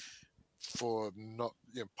twos for not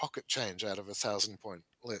pocket change out of a 1,000-point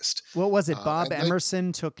list. What was it? Bob And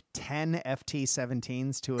Emerson took 10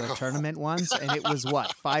 FT-17s to a tournament once, and it was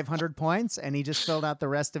what, 500 points? And he just filled out the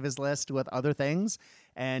rest of his list with other things.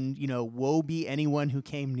 And, woe be anyone who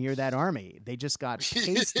came near that army. They just got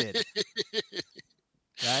pasted.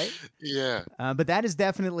 Right? Yeah. But that is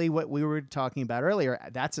definitely what we were talking about earlier.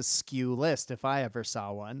 That's a skew list if I ever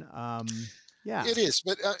saw one. Yeah. It is,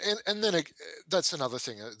 but and then that's another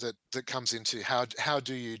thing that comes into how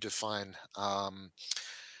do you define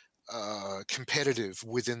competitive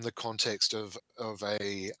within the context of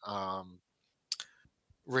a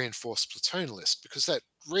reinforced platoon list, because that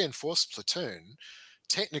reinforced platoon,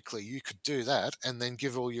 technically you could do that and then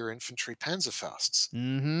give all your infantry Panzerfausts.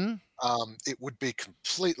 Mm-hmm. It would be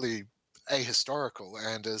completely ahistorical,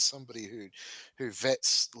 and as somebody who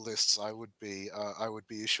vets lists, I would be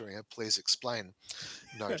issuing a please explain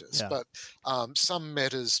notice. Yeah. But some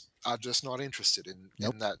metas are just not interested in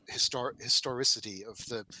that historicity of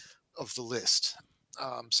the list,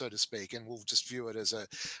 so to speak, and we'll just view it as a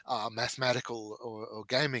mathematical or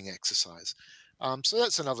gaming exercise. So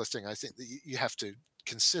that's another thing I think that you have to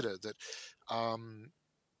consider, that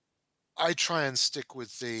I try and stick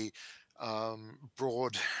with the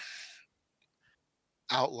broad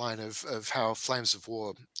outline of how Flames of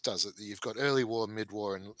War does it. That you've got early war, mid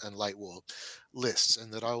war, and late war lists,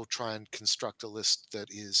 and that I will try and construct a list that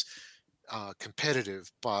is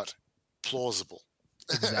competitive but plausible.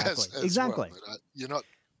 Exactly. Exactly. Well. You're not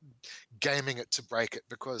gaming it to break it,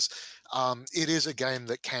 because it is a game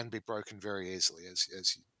that can be broken very easily,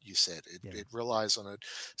 as you said. It relies on a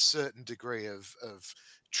certain degree of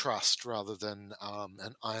trust rather than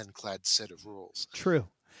an ironclad set of rules. True.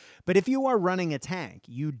 But if you are running a tank,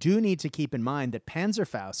 you do need to keep in mind that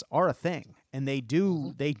Panzerfausts are a thing, and they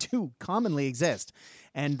do commonly exist,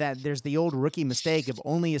 and that there's the old rookie mistake of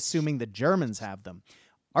only assuming the Germans have them.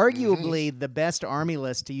 Arguably, the best army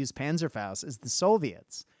list to use Panzerfaust is the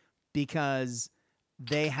Soviets, because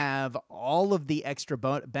they have all of the extra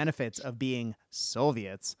benefits of being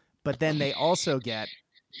Soviets, but then they also get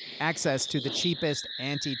access to the cheapest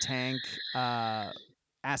anti-tank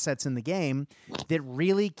assets in the game that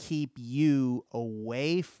really keep you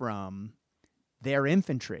away from their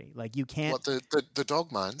infantry. Like, you can't... What, the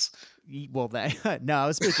dog mines? Well, that... No, I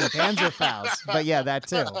was speaking Panzerfaust, but yeah, that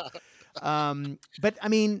too. But I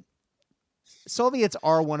mean, Soviets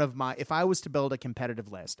are one of my... If I was to build a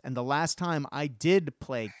competitive list, and the last time I did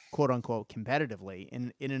play, quote-unquote, competitively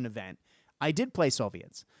in an event, I did play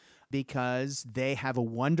Soviets, because they have a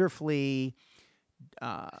wonderfully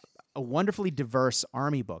diverse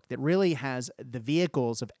army book that really has the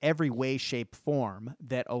vehicles of every way, shape, form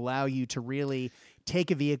that allow you to really take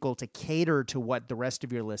a vehicle to cater to what the rest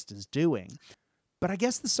of your list is doing. But I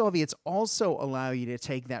guess the Soviets also allow you to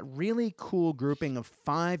take that really cool grouping of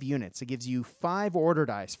 5 units. It gives you 5 order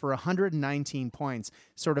dice for 119 points,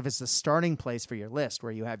 sort of as the starting place for your list,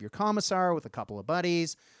 where you have your commissar with a couple of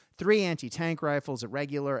buddies, 3 anti-tank rifles at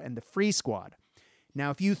regular, and the free squad.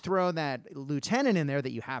 Now, if you throw that lieutenant in there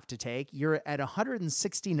that you have to take, you're at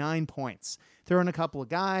 169 points. Throw in a couple of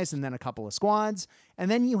guys and then a couple of squads,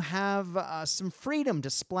 and then you have some freedom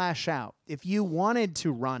to splash out. If you wanted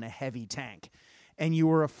to run a heavy tank and you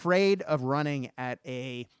were afraid of running at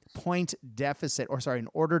a point deficit, an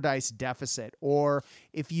order dice deficit, or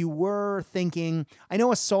if you were thinking... I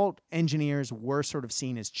know assault engineers were sort of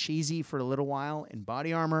seen as cheesy for a little while in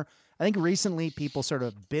body armor. I think recently people sort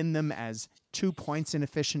of bin them as 2 points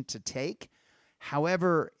inefficient to take.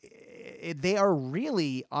 However, they are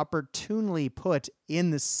really opportunely put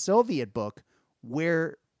in the Soviet book,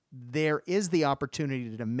 where there is the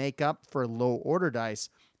opportunity to make up for low order dice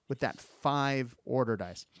with that 5 order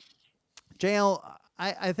dice. JL,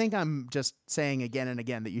 I think I'm just saying again and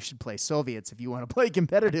again that you should play Soviets if you want to play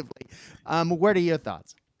competitively. What are your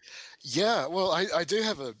thoughts? Yeah, well, I do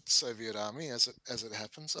have a Soviet army, as it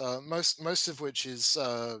happens. Most of which is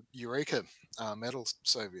Eureka metal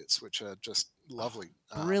Soviets, which are just lovely.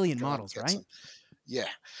 Brilliant models, right? Yeah,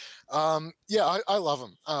 I love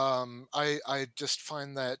them. I just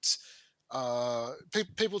find that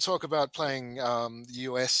people talk about playing the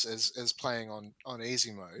US as playing on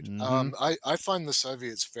easy mode. I find the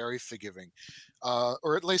Soviets very forgiving,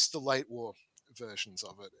 or at least the late war versions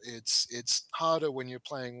of it. It's harder when you're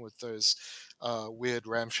playing with those weird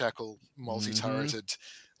ramshackle multi-turreted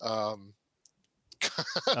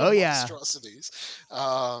monstrosities.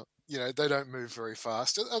 They don't move very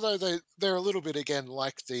fast, although they're a little bit, again,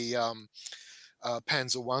 like the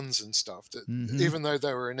Panzer ones and stuff. That Mm-hmm. even though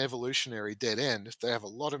they were an evolutionary dead end, they have a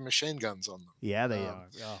lot of machine guns on them. Yeah, they are.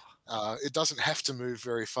 Oh. It doesn't have to move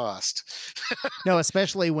very fast. No,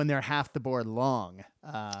 especially when they're half the board long.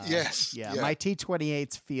 Yes. Yeah, my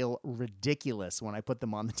T-28s feel ridiculous when I put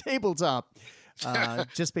them on the tabletop,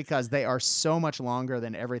 just because they are so much longer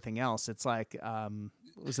than everything else. It's like,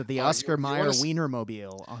 was it the Oscar Mayer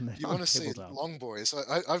Wienermobile on the You want to see long boys?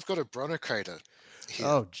 I've got a Bronocrator here.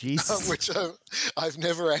 Oh, Jesus. Which I've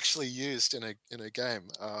never actually used in a game.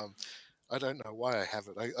 I don't know why I have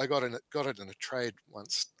it. I got it in a trade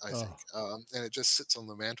once, I think, and it just sits on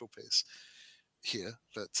the mantelpiece here.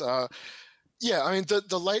 But yeah, I mean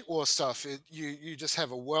the late war stuff. You just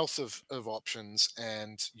have a wealth of options,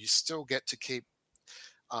 and you still get to keep,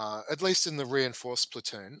 at least in the reinforced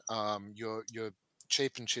platoon, your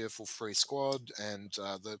cheap and cheerful free squad, and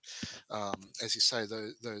as you say,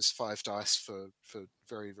 those 5 dice for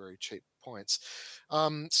very, very cheap points.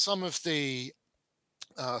 Some of the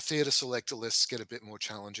theater selector lists get a bit more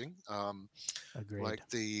challenging. Agreed. Like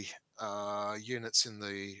the units in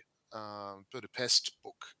the Budapest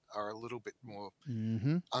book are a little bit more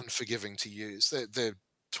unforgiving to use. They're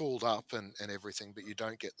tooled up and everything, but you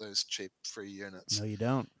don't get those cheap free units. No, you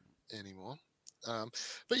don't anymore.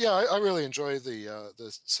 But yeah, I really enjoy the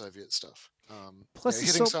Soviet stuff. Plus,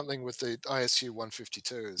 hitting something with the ISU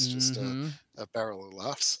 152 is just a barrel of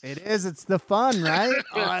laughs. It is. It's the fun, right?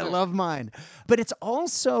 Oh, I love mine. But it's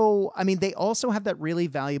also, I mean, they also have that really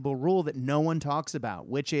valuable rule that no one talks about,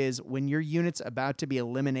 which is when your unit's about to be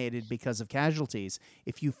eliminated because of casualties,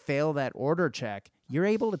 if you fail that order check, you're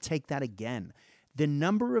able to take that again. The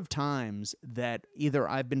number of times that either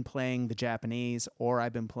I've been playing the Japanese or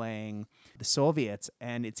I've been playing the Soviets,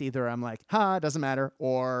 and it's either I'm like, ha, doesn't matter,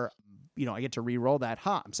 or, you know, I get to re-roll that,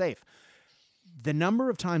 ha, I'm safe. The number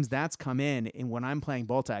of times that's come in when I'm playing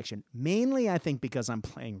bolt action, mainly I think because I'm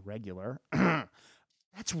playing regular,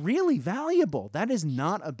 that's really valuable. That is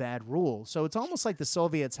not a bad rule. So it's almost like the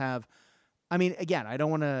Soviets have, I mean, again, I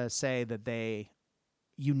don't want to say that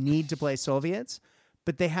you need to play Soviets,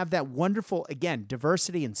 but they have that wonderful, again,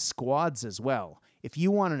 diversity in squads as well. If you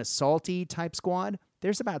want an assaulty type squad,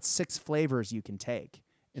 there's about 6 flavors you can take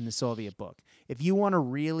in the Soviet book. If you want to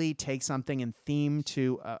really take something and theme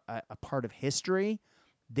to a part of history,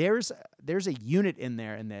 there's a unit in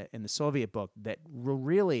there in the Soviet book that will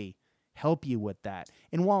really help you with that.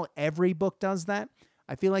 And while every book does that,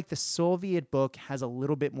 I feel like the Soviet book has a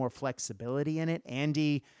little bit more flexibility in it.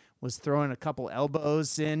 Andy was throwing a couple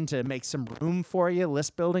elbows in to make some room for you,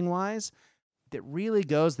 list building wise, that really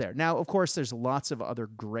goes there. Now, of course, there's lots of other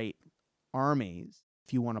great armies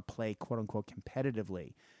if you want to play quote unquote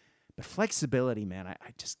competitively. But flexibility, man, I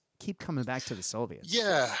just keep coming back to the Soviets.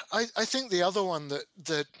 Yeah, I think the other one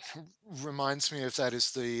that reminds me of that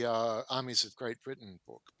is the Armies of Great Britain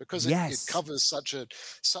book, because it covers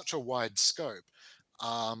such a wide scope.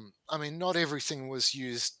 I mean, not everything was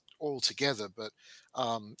used all together, but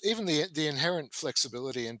even the inherent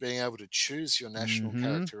flexibility in being able to choose your national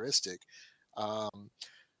characteristic,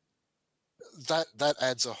 that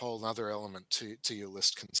adds a whole other element to your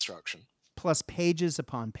list construction. Plus pages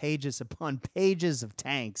upon pages upon pages of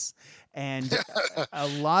tanks, and a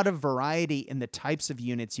lot of variety in the types of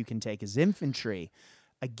units you can take as infantry.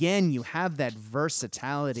 Again, you have that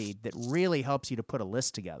versatility that really helps you to put a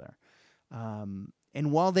list together.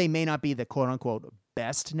 And while they may not be the quote-unquote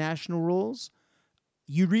best national rules,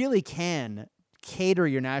 you really can cater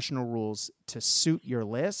your national rules to suit your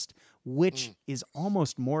list, which is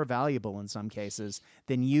almost more valuable in some cases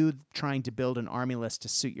than you trying to build an army list to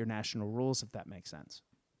suit your national rules, if that makes sense.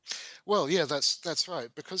 Well, yeah, that's right,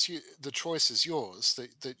 because the choice is yours,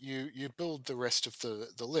 that you build the rest of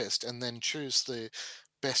the list and then choose the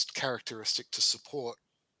best characteristic to support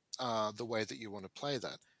the way that you want to play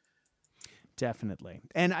that. Definitely.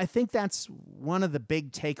 And I think that's one of the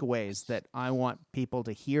big takeaways that I want people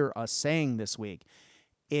to hear us saying this week.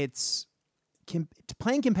 It's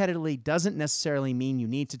playing competitively doesn't necessarily mean you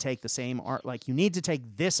need to take the same art, like you need to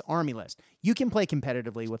take this army list. You can play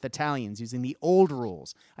competitively with Italians using the old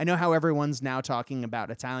rules. I know how everyone's now talking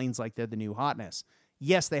about Italians like they're the new hotness.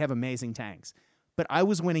 Yes, they have amazing tanks, but I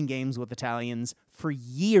was winning games with Italians for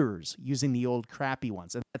years using the old crappy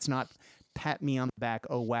ones. And that's not pat me on the back,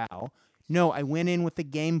 oh wow. No, I went in with the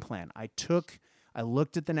game plan. I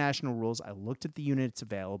looked at the national rules, I looked at the units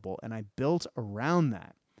available, and I built around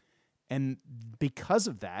that. And because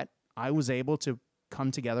of that, I was able to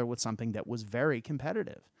come together with something that was very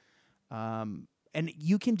competitive. And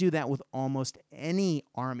you can do that with almost any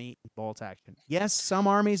army bolt action. Yes, some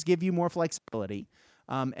armies give you more flexibility.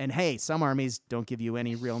 And hey, some armies don't give you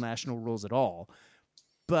any real national rules at all.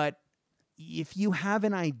 But if you have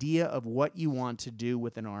an idea of what you want to do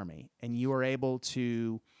with an army and you are able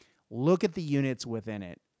to look at the units within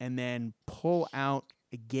it and then pull out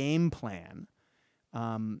a game plan,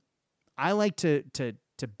 um, I like to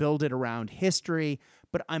build it around history,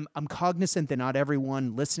 but I'm cognizant that not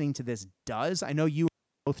everyone listening to this does. I know you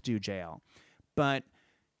both do, JL, but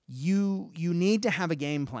you need to have a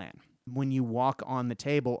game plan when you walk on the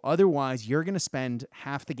table. Otherwise, you're going to spend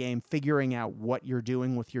half the game figuring out what you're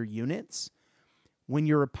doing with your units when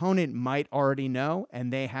your opponent might already know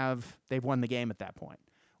and they've won the game at that point.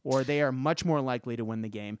 Or they are much more likely to win the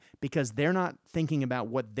game because they're not thinking about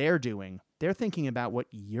what they're doing. They're thinking about what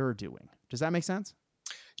you're doing. Does that make sense?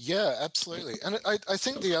 Yeah, absolutely. And I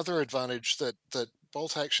think the other advantage that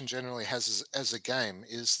bolt action generally has as a game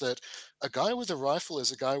is that a guy with a rifle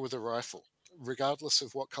is a guy with a rifle, regardless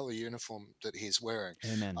of what color uniform that he's wearing.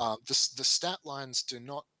 Amen. The stat lines do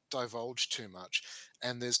not divulge too much,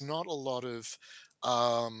 and there's not a lot of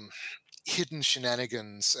um, hidden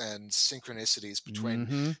shenanigans and synchronicities between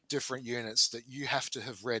Mm-hmm. different units that you have to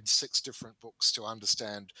have read 6 different books to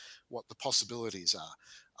understand what the possibilities are.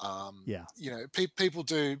 Yeah. People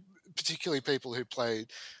do, particularly people who play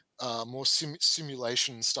more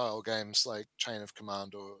simulation style games like Chain of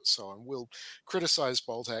Command or so on, will criticize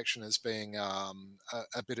bolt action as being a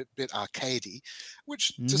bit arcadey,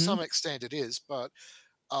 which to Mm-hmm. some extent it is, but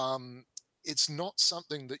um, it's not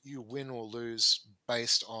something that you win or lose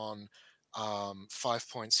based on 5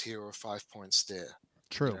 points here or 5 points there. You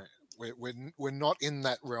True. know, we're not in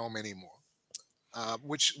that realm anymore.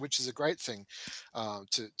 Which is a great thing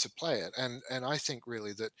to play it, and I think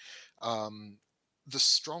really that um, the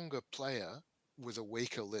stronger player with a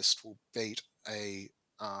weaker list will beat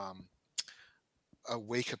um, a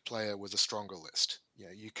weaker player with a stronger list.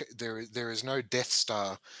 There is no Death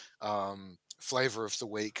Star flavor of the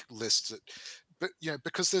week list that, but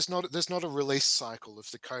because there's not a release cycle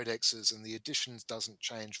of the codexes and the editions doesn't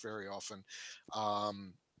change very often.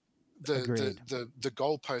 Um, Agreed. the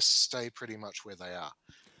goalposts stay pretty much where they are.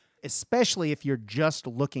 Especially if you're just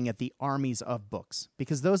looking at the armies of books,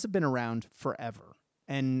 because those have been around forever.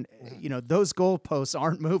 And, Mhm. those goalposts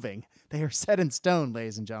aren't moving. They are set in stone,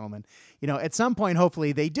 ladies and gentlemen. At some point,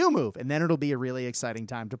 hopefully, they do move, and then it'll be a really exciting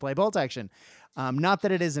time to play bolt action. Not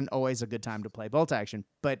that it isn't always a good time to play bolt action,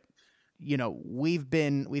 but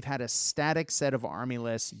we've had a static set of army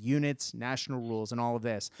lists, units, national rules, and all of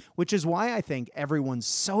this, which is why I think everyone's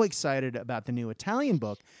so excited about the new Italian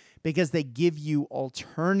book, because they give you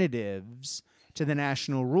alternatives to the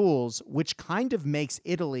national rules, which kind of makes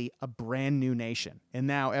Italy a brand new nation. And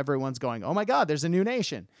now everyone's going, oh my God, there's a new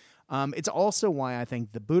nation. It's also why I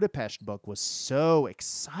think the Budapest book was so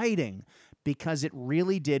exciting, because it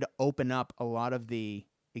really did open up a lot of the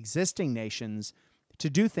existing nations to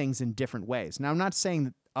do things in different ways. Now, I'm not saying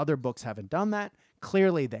that other books haven't done that.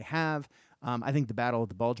 Clearly, they have. I think the Battle of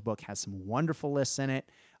the Bulge book has some wonderful lists in it.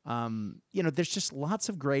 There's just lots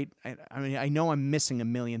of great. I mean, I know I'm missing a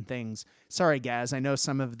million things. Sorry, Gaz. I know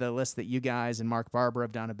some of the lists that you guys and Mark Barber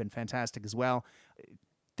have done have been fantastic as well.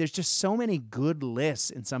 There's just so many good lists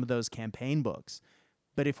in some of those campaign books.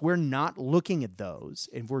 But if we're not looking at those,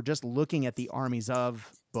 if we're just looking at the armies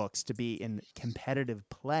of books to be in competitive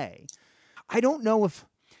play, I don't know if.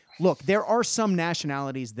 Look, there are some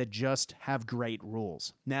nationalities that just have great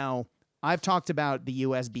rules. Now, I've talked about the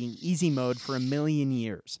US being easy mode for a million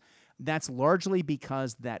years. That's largely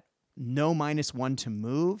because that no -1 to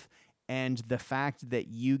move, and the fact that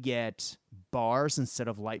you get bars instead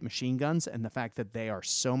of light machine guns, and the fact that they are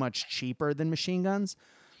so much cheaper than machine guns,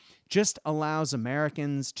 just allows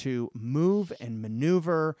Americans to move and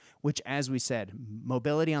maneuver, which, as we said,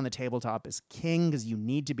 mobility on the tabletop is king, because you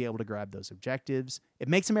need to be able to grab those objectives. It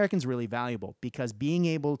makes Americans really valuable, because being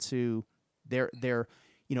able to,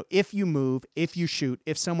 if you move, if you shoot,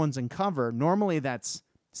 if someone's in cover, normally that's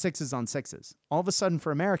 6s on 6s. All of a sudden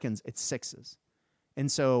for Americans, it's 6s. And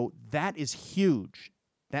so that is huge.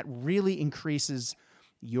 That really increases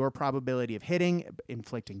your probability of hitting,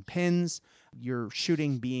 inflicting pins, your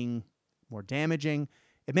shooting being more damaging.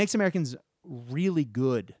 It makes Americans really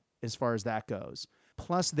good as far as that goes.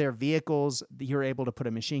 Plus, their vehicles, you're able to put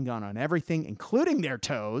a machine gun on everything, including their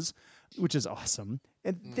toes, which is awesome.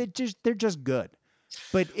 And they're just good.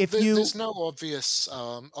 But if There's no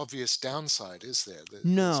obvious downside, is there? There's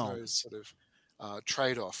no, no sort of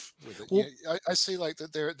trade-off with it. well, I see like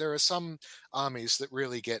that there are some armies that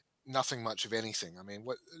really get nothing much of anything. I mean,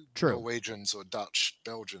 what true. Norwegians or Dutch,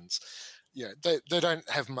 Belgians. they don't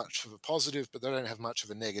have much of a positive, but they don't have much of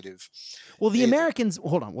a negative Well, the either. Americans,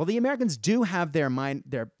 hold on. Well, the Americans do have their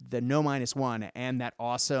the no -1 and that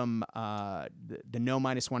awesome the no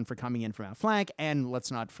 -1 for coming in from out flank, and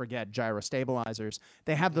let's not forget gyro stabilizers.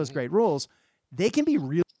 They have those great rules. They can be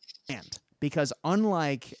really banned because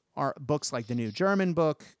unlike our books like the new German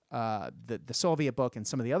book, the Soviet book, and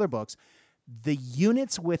some of the other books, the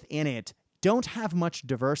units within it don't have much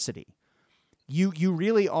diversity. You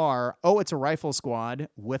really are, oh, it's a rifle squad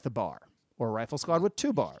with a bar, or a rifle squad with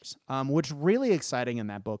 2 bars. What's really exciting in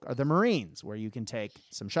that book are the Marines, where you can take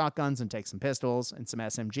some shotguns and take some pistols and some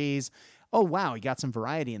SMGs. Oh, wow, you got some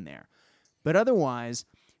variety in there. But otherwise,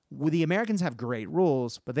 the Americans have great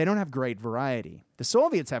rules, but they don't have great variety. The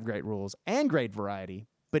Soviets have great rules and great variety,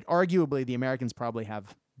 but arguably the Americans probably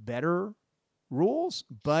have better rules,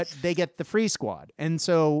 but they get the free squad. And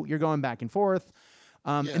so you're going back and forth.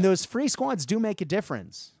 And those free squads do make a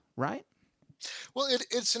difference, right? Well,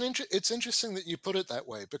 it's interesting that you put it that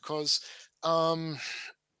way, because um,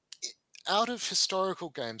 out of historical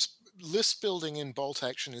games, list building in Bolt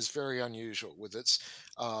Action is very unusual with its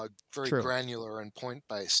very True. granular and point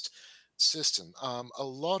based system. A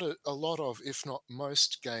lot of, if not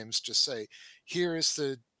most games, just say, here is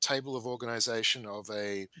the table of organization of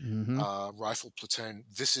a rifle platoon.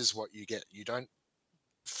 This is what you get. You don't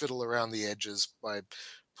fiddle around the edges by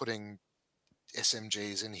putting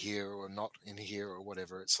SMGs in here or not in here or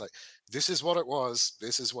whatever. It's like, this is what it was.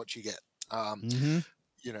 This is what you get.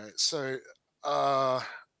 So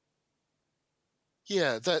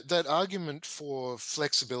yeah, that argument for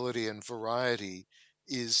flexibility and variety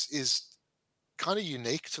is kind of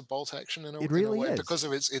unique to Bolt Action in It a really way, is. because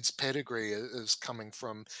of its pedigree is coming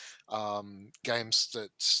from games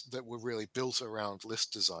that were really built around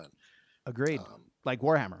list design. Agreed. Like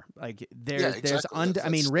Warhammer. Like there's exactly. I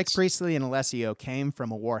mean, Rick Priestley and Alessio came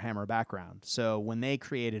from a Warhammer background. So when they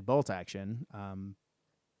created Bolt Action,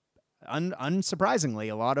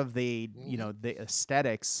 unsurprisingly, a lot of the the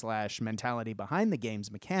aesthetics / mentality behind the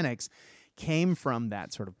game's mechanics came from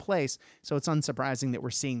that sort of place. So it's unsurprising that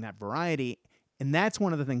we're seeing that variety. And that's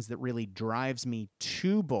one of the things that really drives me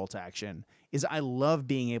to Bolt Action is I love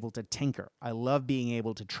being able to tinker. I love being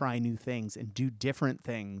able to try new things and do different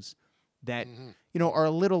things that are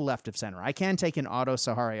a little left of center. I can take an Auto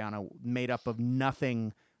Sahariana made up of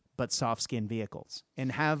nothing but soft skin vehicles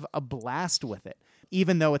and have a blast with it,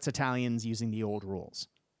 even though it's Italians using the old rules.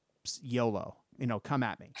 YOLO, come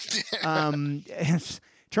at me.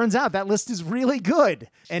 Turns out that list is really good,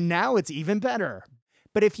 and now it's even better.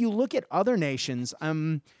 But if you look at other nations,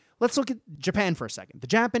 let's look at Japan for a second. The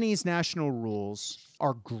Japanese national rules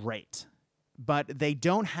are great, but they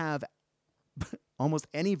don't have almost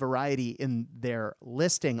any variety in their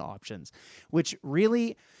listing options, which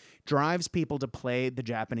really drives people to play the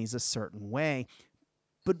Japanese a certain way.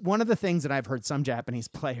 But one of the things that I've heard some Japanese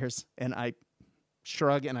players, and I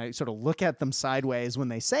shrug and I sort of look at them sideways when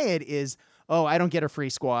they say it, is, oh, I don't get a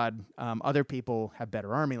free squad. Other people have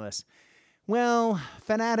better army lists. Well,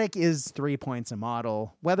 Fanatic is 3 points a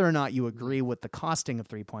model, whether or not you agree with the costing of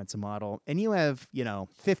 3 points a model, and you have,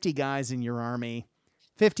 50 guys in your army.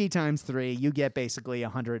 50 times 3, you get basically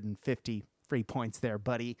 150 free points there,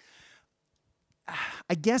 buddy.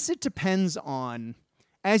 I guess it depends on,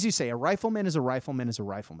 as you say, a rifleman is a rifleman is a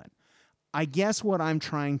rifleman. I guess what I'm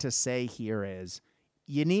trying to say here is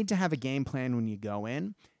you need to have a game plan when you go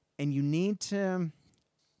in, and you need to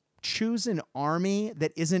choose an army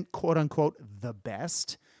that isn't quote unquote the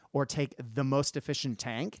best or take the most efficient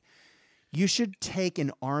tank. You should take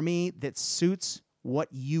an army that suits what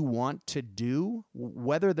you want to do,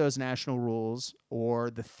 whether those national rules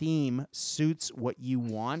or the theme suits what you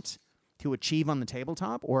want to achieve on the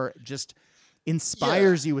tabletop or just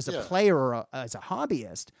inspires you as a player or as a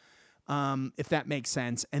hobbyist, if that makes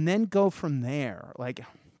sense, and then go from there. Like,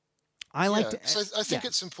 I like to. So I think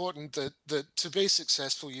it's important that to be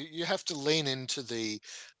successful, you have to lean into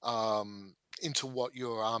into what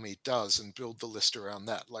your army does and build the list around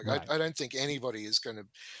that. Like, Right. I don't think anybody is going to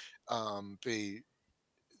be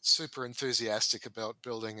super enthusiastic about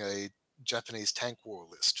building a Japanese tank war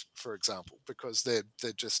list, for example, because they're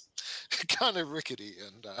just kind of rickety.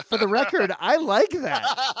 And for the record, I like that.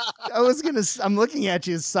 I'm looking at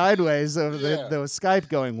you sideways over the Skype,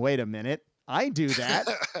 going, "Wait a minute, I do that."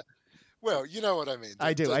 Well, you know what I mean.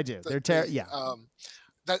 I do.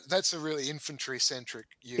 That's a really infantry-centric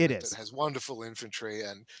unit that has wonderful infantry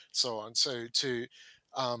and so on. So to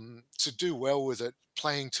do well with it,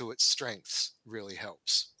 playing to its strengths really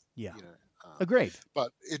helps. Yeah, agreed.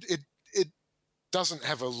 But it doesn't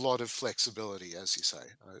have a lot of flexibility, as you say.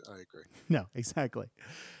 I agree. No, exactly.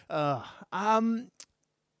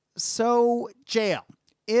 So, JL,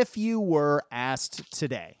 if you were asked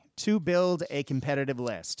today to build a competitive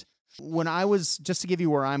list, when I was, just to give you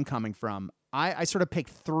where I'm coming from, I sort of picked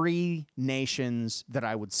three nations that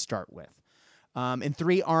I would start with, and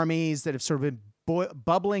three armies that have sort of been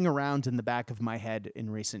bubbling around in the back of my head in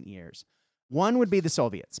recent years. One would be the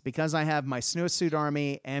Soviets, because I have my snowsuit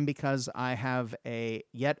army and because I have a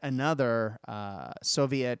yet another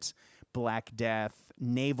Soviet Black Death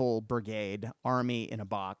naval brigade army in a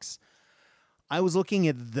box. I was looking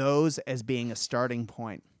at those as being a starting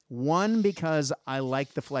point. One, because I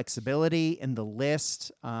like the flexibility in the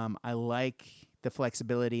list. I like the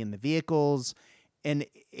flexibility in the vehicles. And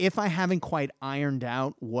if I haven't quite ironed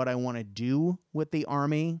out what I want to do with the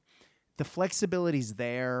army, the flexibility's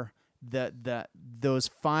there. Those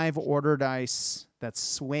 5 order dice that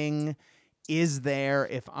swing is there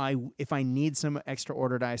if I need some extra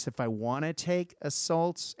order dice, if I want to take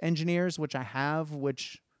assault engineers, which I have,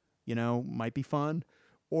 which might be fun,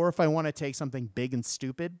 or if I want to take something big and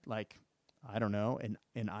stupid like, I don't know, an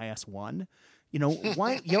IS-1,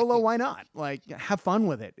 why YOLO, why not? Like, have fun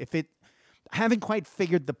with it. I haven't quite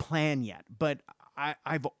figured the plan yet, but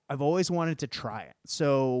I've always wanted to try it.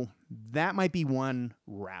 So that might be one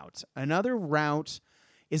route. Another route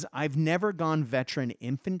is I've never gone veteran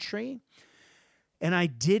infantry. And I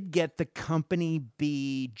did get the Company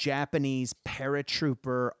B Japanese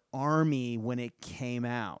paratrooper army when it came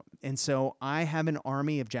out. And so I have an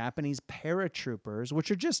army of Japanese paratroopers,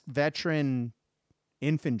 which are just veteran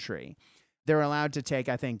infantry. They're allowed to take,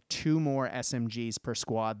 I think, 2 more SMGs per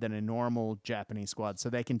squad than a normal Japanese squad.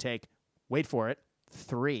 So they can take, wait for it,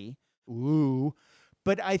 3. Ooh.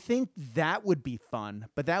 But I think that would be fun.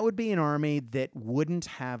 But that would be an army that wouldn't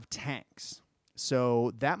have tanks.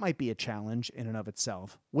 So that might be a challenge in and of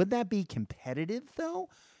itself. Would that be competitive, though?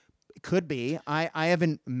 It could be. I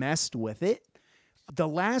haven't messed with it. The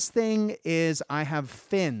last thing is I have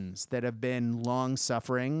Finns that have been long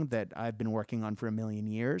suffering that I've been working on for a million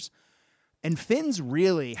years. And Finns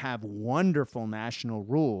really have wonderful national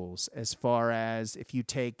rules as far as if you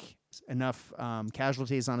take enough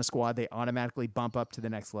casualties on a squad, they automatically bump up to the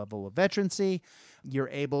next level of veterancy. You're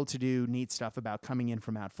able to do neat stuff about coming in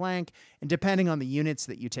from outflank. And depending on the units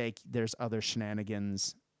that you take, there's other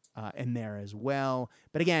shenanigans in there as well.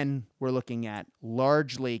 But again, we're looking at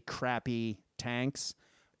largely crappy tanks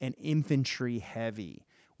and infantry heavy,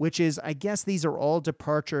 which is, I guess these are all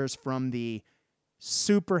departures from the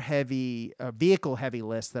super heavy, vehicle heavy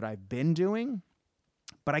list that I've been doing.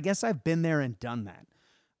 But I guess I've been there and done that.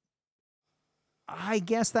 I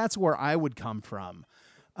guess that's where I would come from.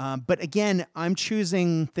 But again, I'm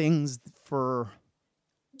choosing things for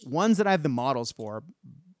ones that I have the models for,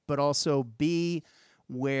 but also B,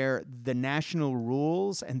 where the national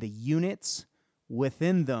rules and the units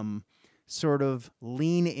within them sort of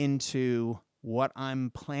lean into what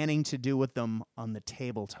I'm planning to do with them on the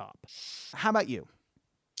tabletop. How about you?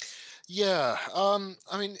 Yeah, I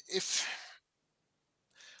mean, if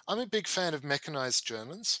I'm a big fan of mechanized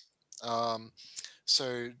Germans, um,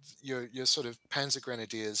 so you're sort of Panzer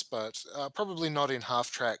Grenadiers, but probably not in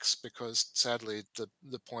half tracks because sadly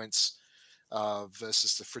the points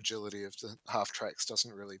versus the fragility of the half tracks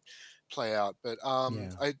doesn't really play out. But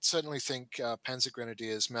Yeah. I certainly think Panzer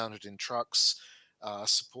Grenadiers mounted in trucks,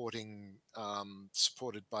 supported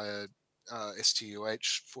by a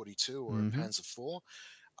STUH 42 or a Mm-hmm. Panzer 4.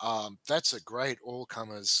 That's a great all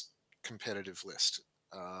comers competitive list.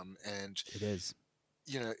 And It is.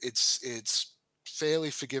 it's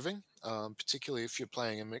fairly forgiving, particularly if you're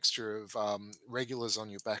playing a mixture of regulars on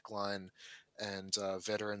your back line and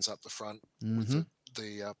veterans up the front with Mm-hmm.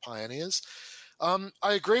 the pioneers.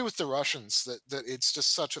 I agree with the Russians that it's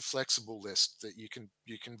just such a flexible list that you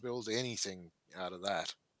can build anything out of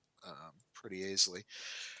that pretty easily.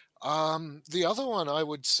 The other one I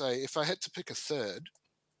would say, if I had to pick a third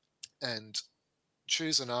and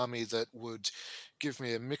choose an army that would give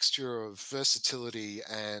me a mixture of versatility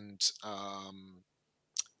and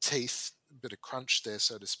teeth, a bit of crunch there,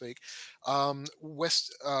 so to speak.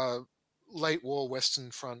 West Late war Western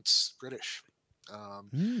Front British,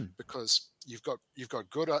 Mm. because you've got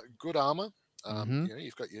good armor. Mm-hmm.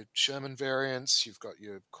 You've got your Sherman variants, you've got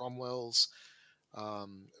your Cromwells,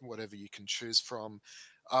 whatever you can choose from.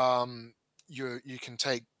 You can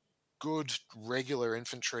take good regular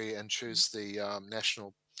infantry and choose the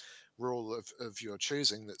national rule of your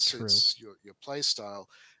choosing that True. suits your play style,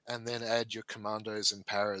 and then add your commandos and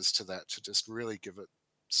paras to that to just really give it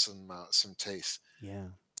some teeth. Yeah.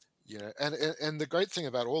 And the great thing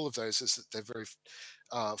about all of those is that they're very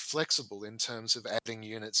flexible in terms of adding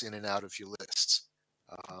units in and out of your lists.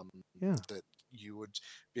 Um, Yeah. that you would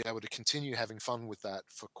be able to continue having fun with that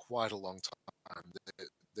for quite a long time.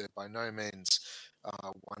 They're by no means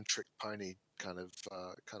one-trick pony kind of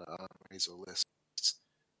armies or lists.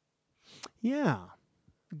 Yeah,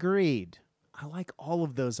 agreed. I like all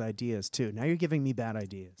of those ideas too. Now you're giving me bad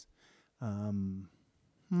ideas.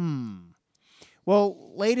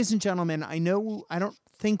 Well, ladies and gentlemen, I don't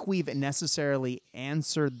think we've necessarily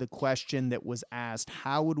answered the question that was asked,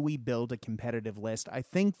 how would we build a competitive list? I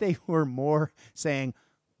think they were more saying,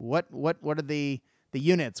 what are the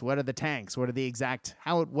units? What are the tanks? What are the exact,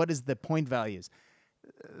 what is the point values?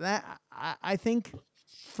 That I think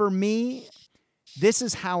for me, this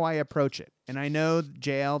is how I approach it. And I know,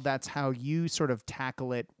 JL, that's how you sort of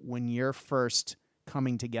tackle it when you're first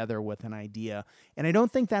coming together with an idea. And I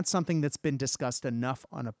don't think that's something that's been discussed enough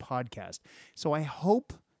on a podcast. So I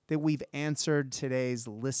hope that we've answered today's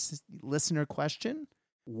listener question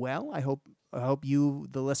well. I hope you,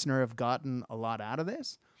 the listener, have gotten a lot out of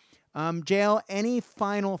this. JL, any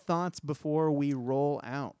final thoughts before we roll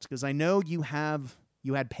out? Because I know you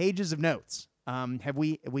had pages of notes. Have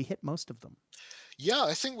we hit most of them? Yeah,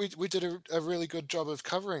 I think we did a really good job of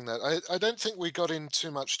covering that. I don't think we got in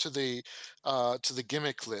too much to the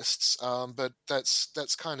gimmick lists, but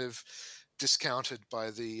that's kind of discounted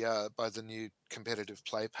by the new competitive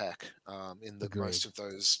play pack in that most of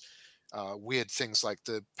those weird things like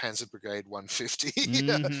the Panzer Brigade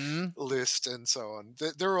 150 list and so on.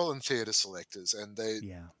 They're all in theater selectors, and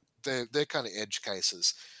they're kind of edge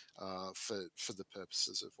cases for the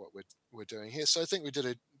purposes of what we're doing here. So I think we did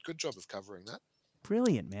a good job of covering that.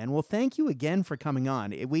 Brilliant, man. Well, thank you again for coming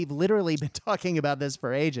on. We've literally been talking about this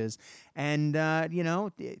for ages, and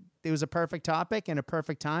it was a perfect topic and a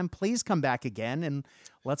perfect time. Please come back again, and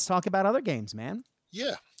let's talk about other games, man.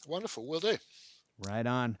 Yeah, wonderful. Will do. Right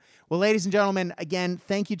on. Well, ladies and gentlemen, again,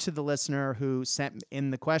 thank you to the listener who sent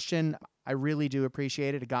in the question. I really do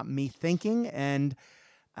appreciate it. It got me thinking, and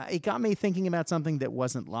it got me thinking about something that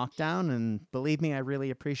wasn't lockdown, and believe me, I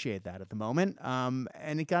really appreciate that at the moment.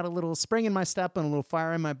 And it got a little spring in my step and a little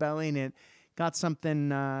fire in my belly, and it got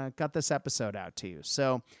this episode out to you.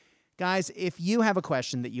 So, guys, if you have a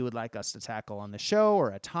question that you would like us to tackle on the show,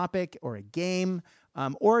 or a topic, or a game,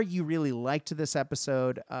 or you really liked this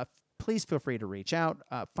episode, please feel free to reach out.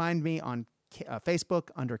 Find me on Facebook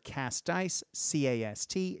under Cast Dice,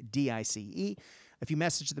 CASTDICE. If you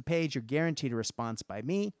message the page, you're guaranteed a response by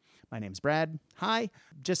me. My name's Brad. Hi.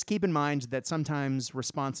 Just keep in mind that sometimes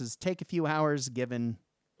responses take a few hours given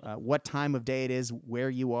what time of day it is,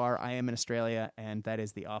 where you are. I am in Australia, and that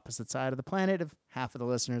is the opposite side of the planet of half of the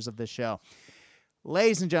listeners of this show.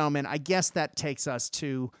 Ladies and gentlemen, I guess that takes us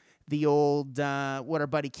to the old, what our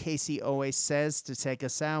buddy Casey always says to take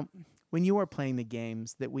us out. When you are playing the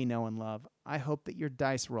games that we know and love, I hope that your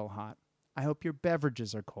dice roll hot. I hope your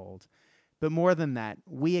beverages are cold. But more than that,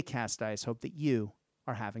 we at Cast Dice hope that you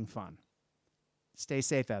are having fun. Stay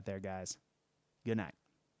safe out there, guys. Good night.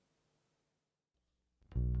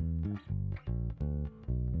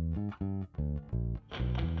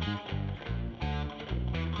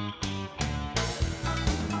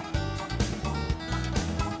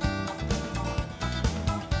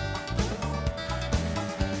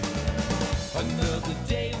 Another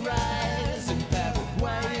day rising,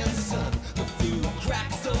 Paraguayan sun. The fuel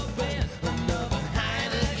cracks open. Another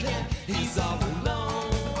Heineken. He's all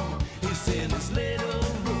alone. He's in his little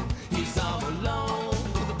room. He's all alone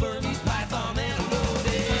with a Burmese python and a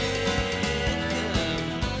loaded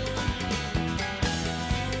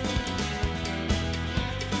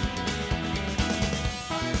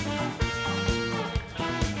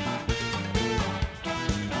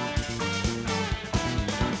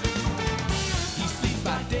He sleeps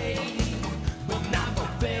by day, but not for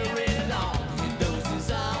very long. He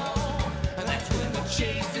dozes off, and that's when the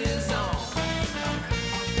chase is on.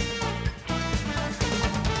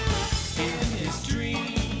 In his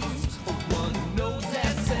dreams, one who knows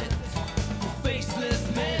that scent,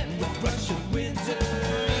 faceless men with Russian winter.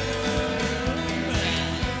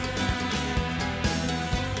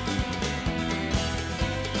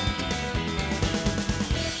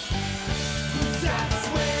 That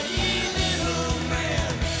sweaty little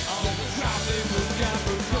man on the tropical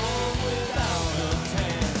Capricorn without a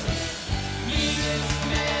tan. Neatest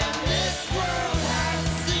man this world has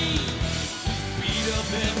seen. Beat up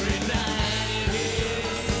every night in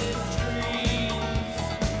his dreams.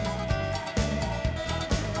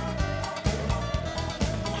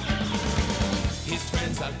 His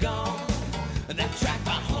friends are gone, and that track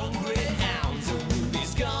behind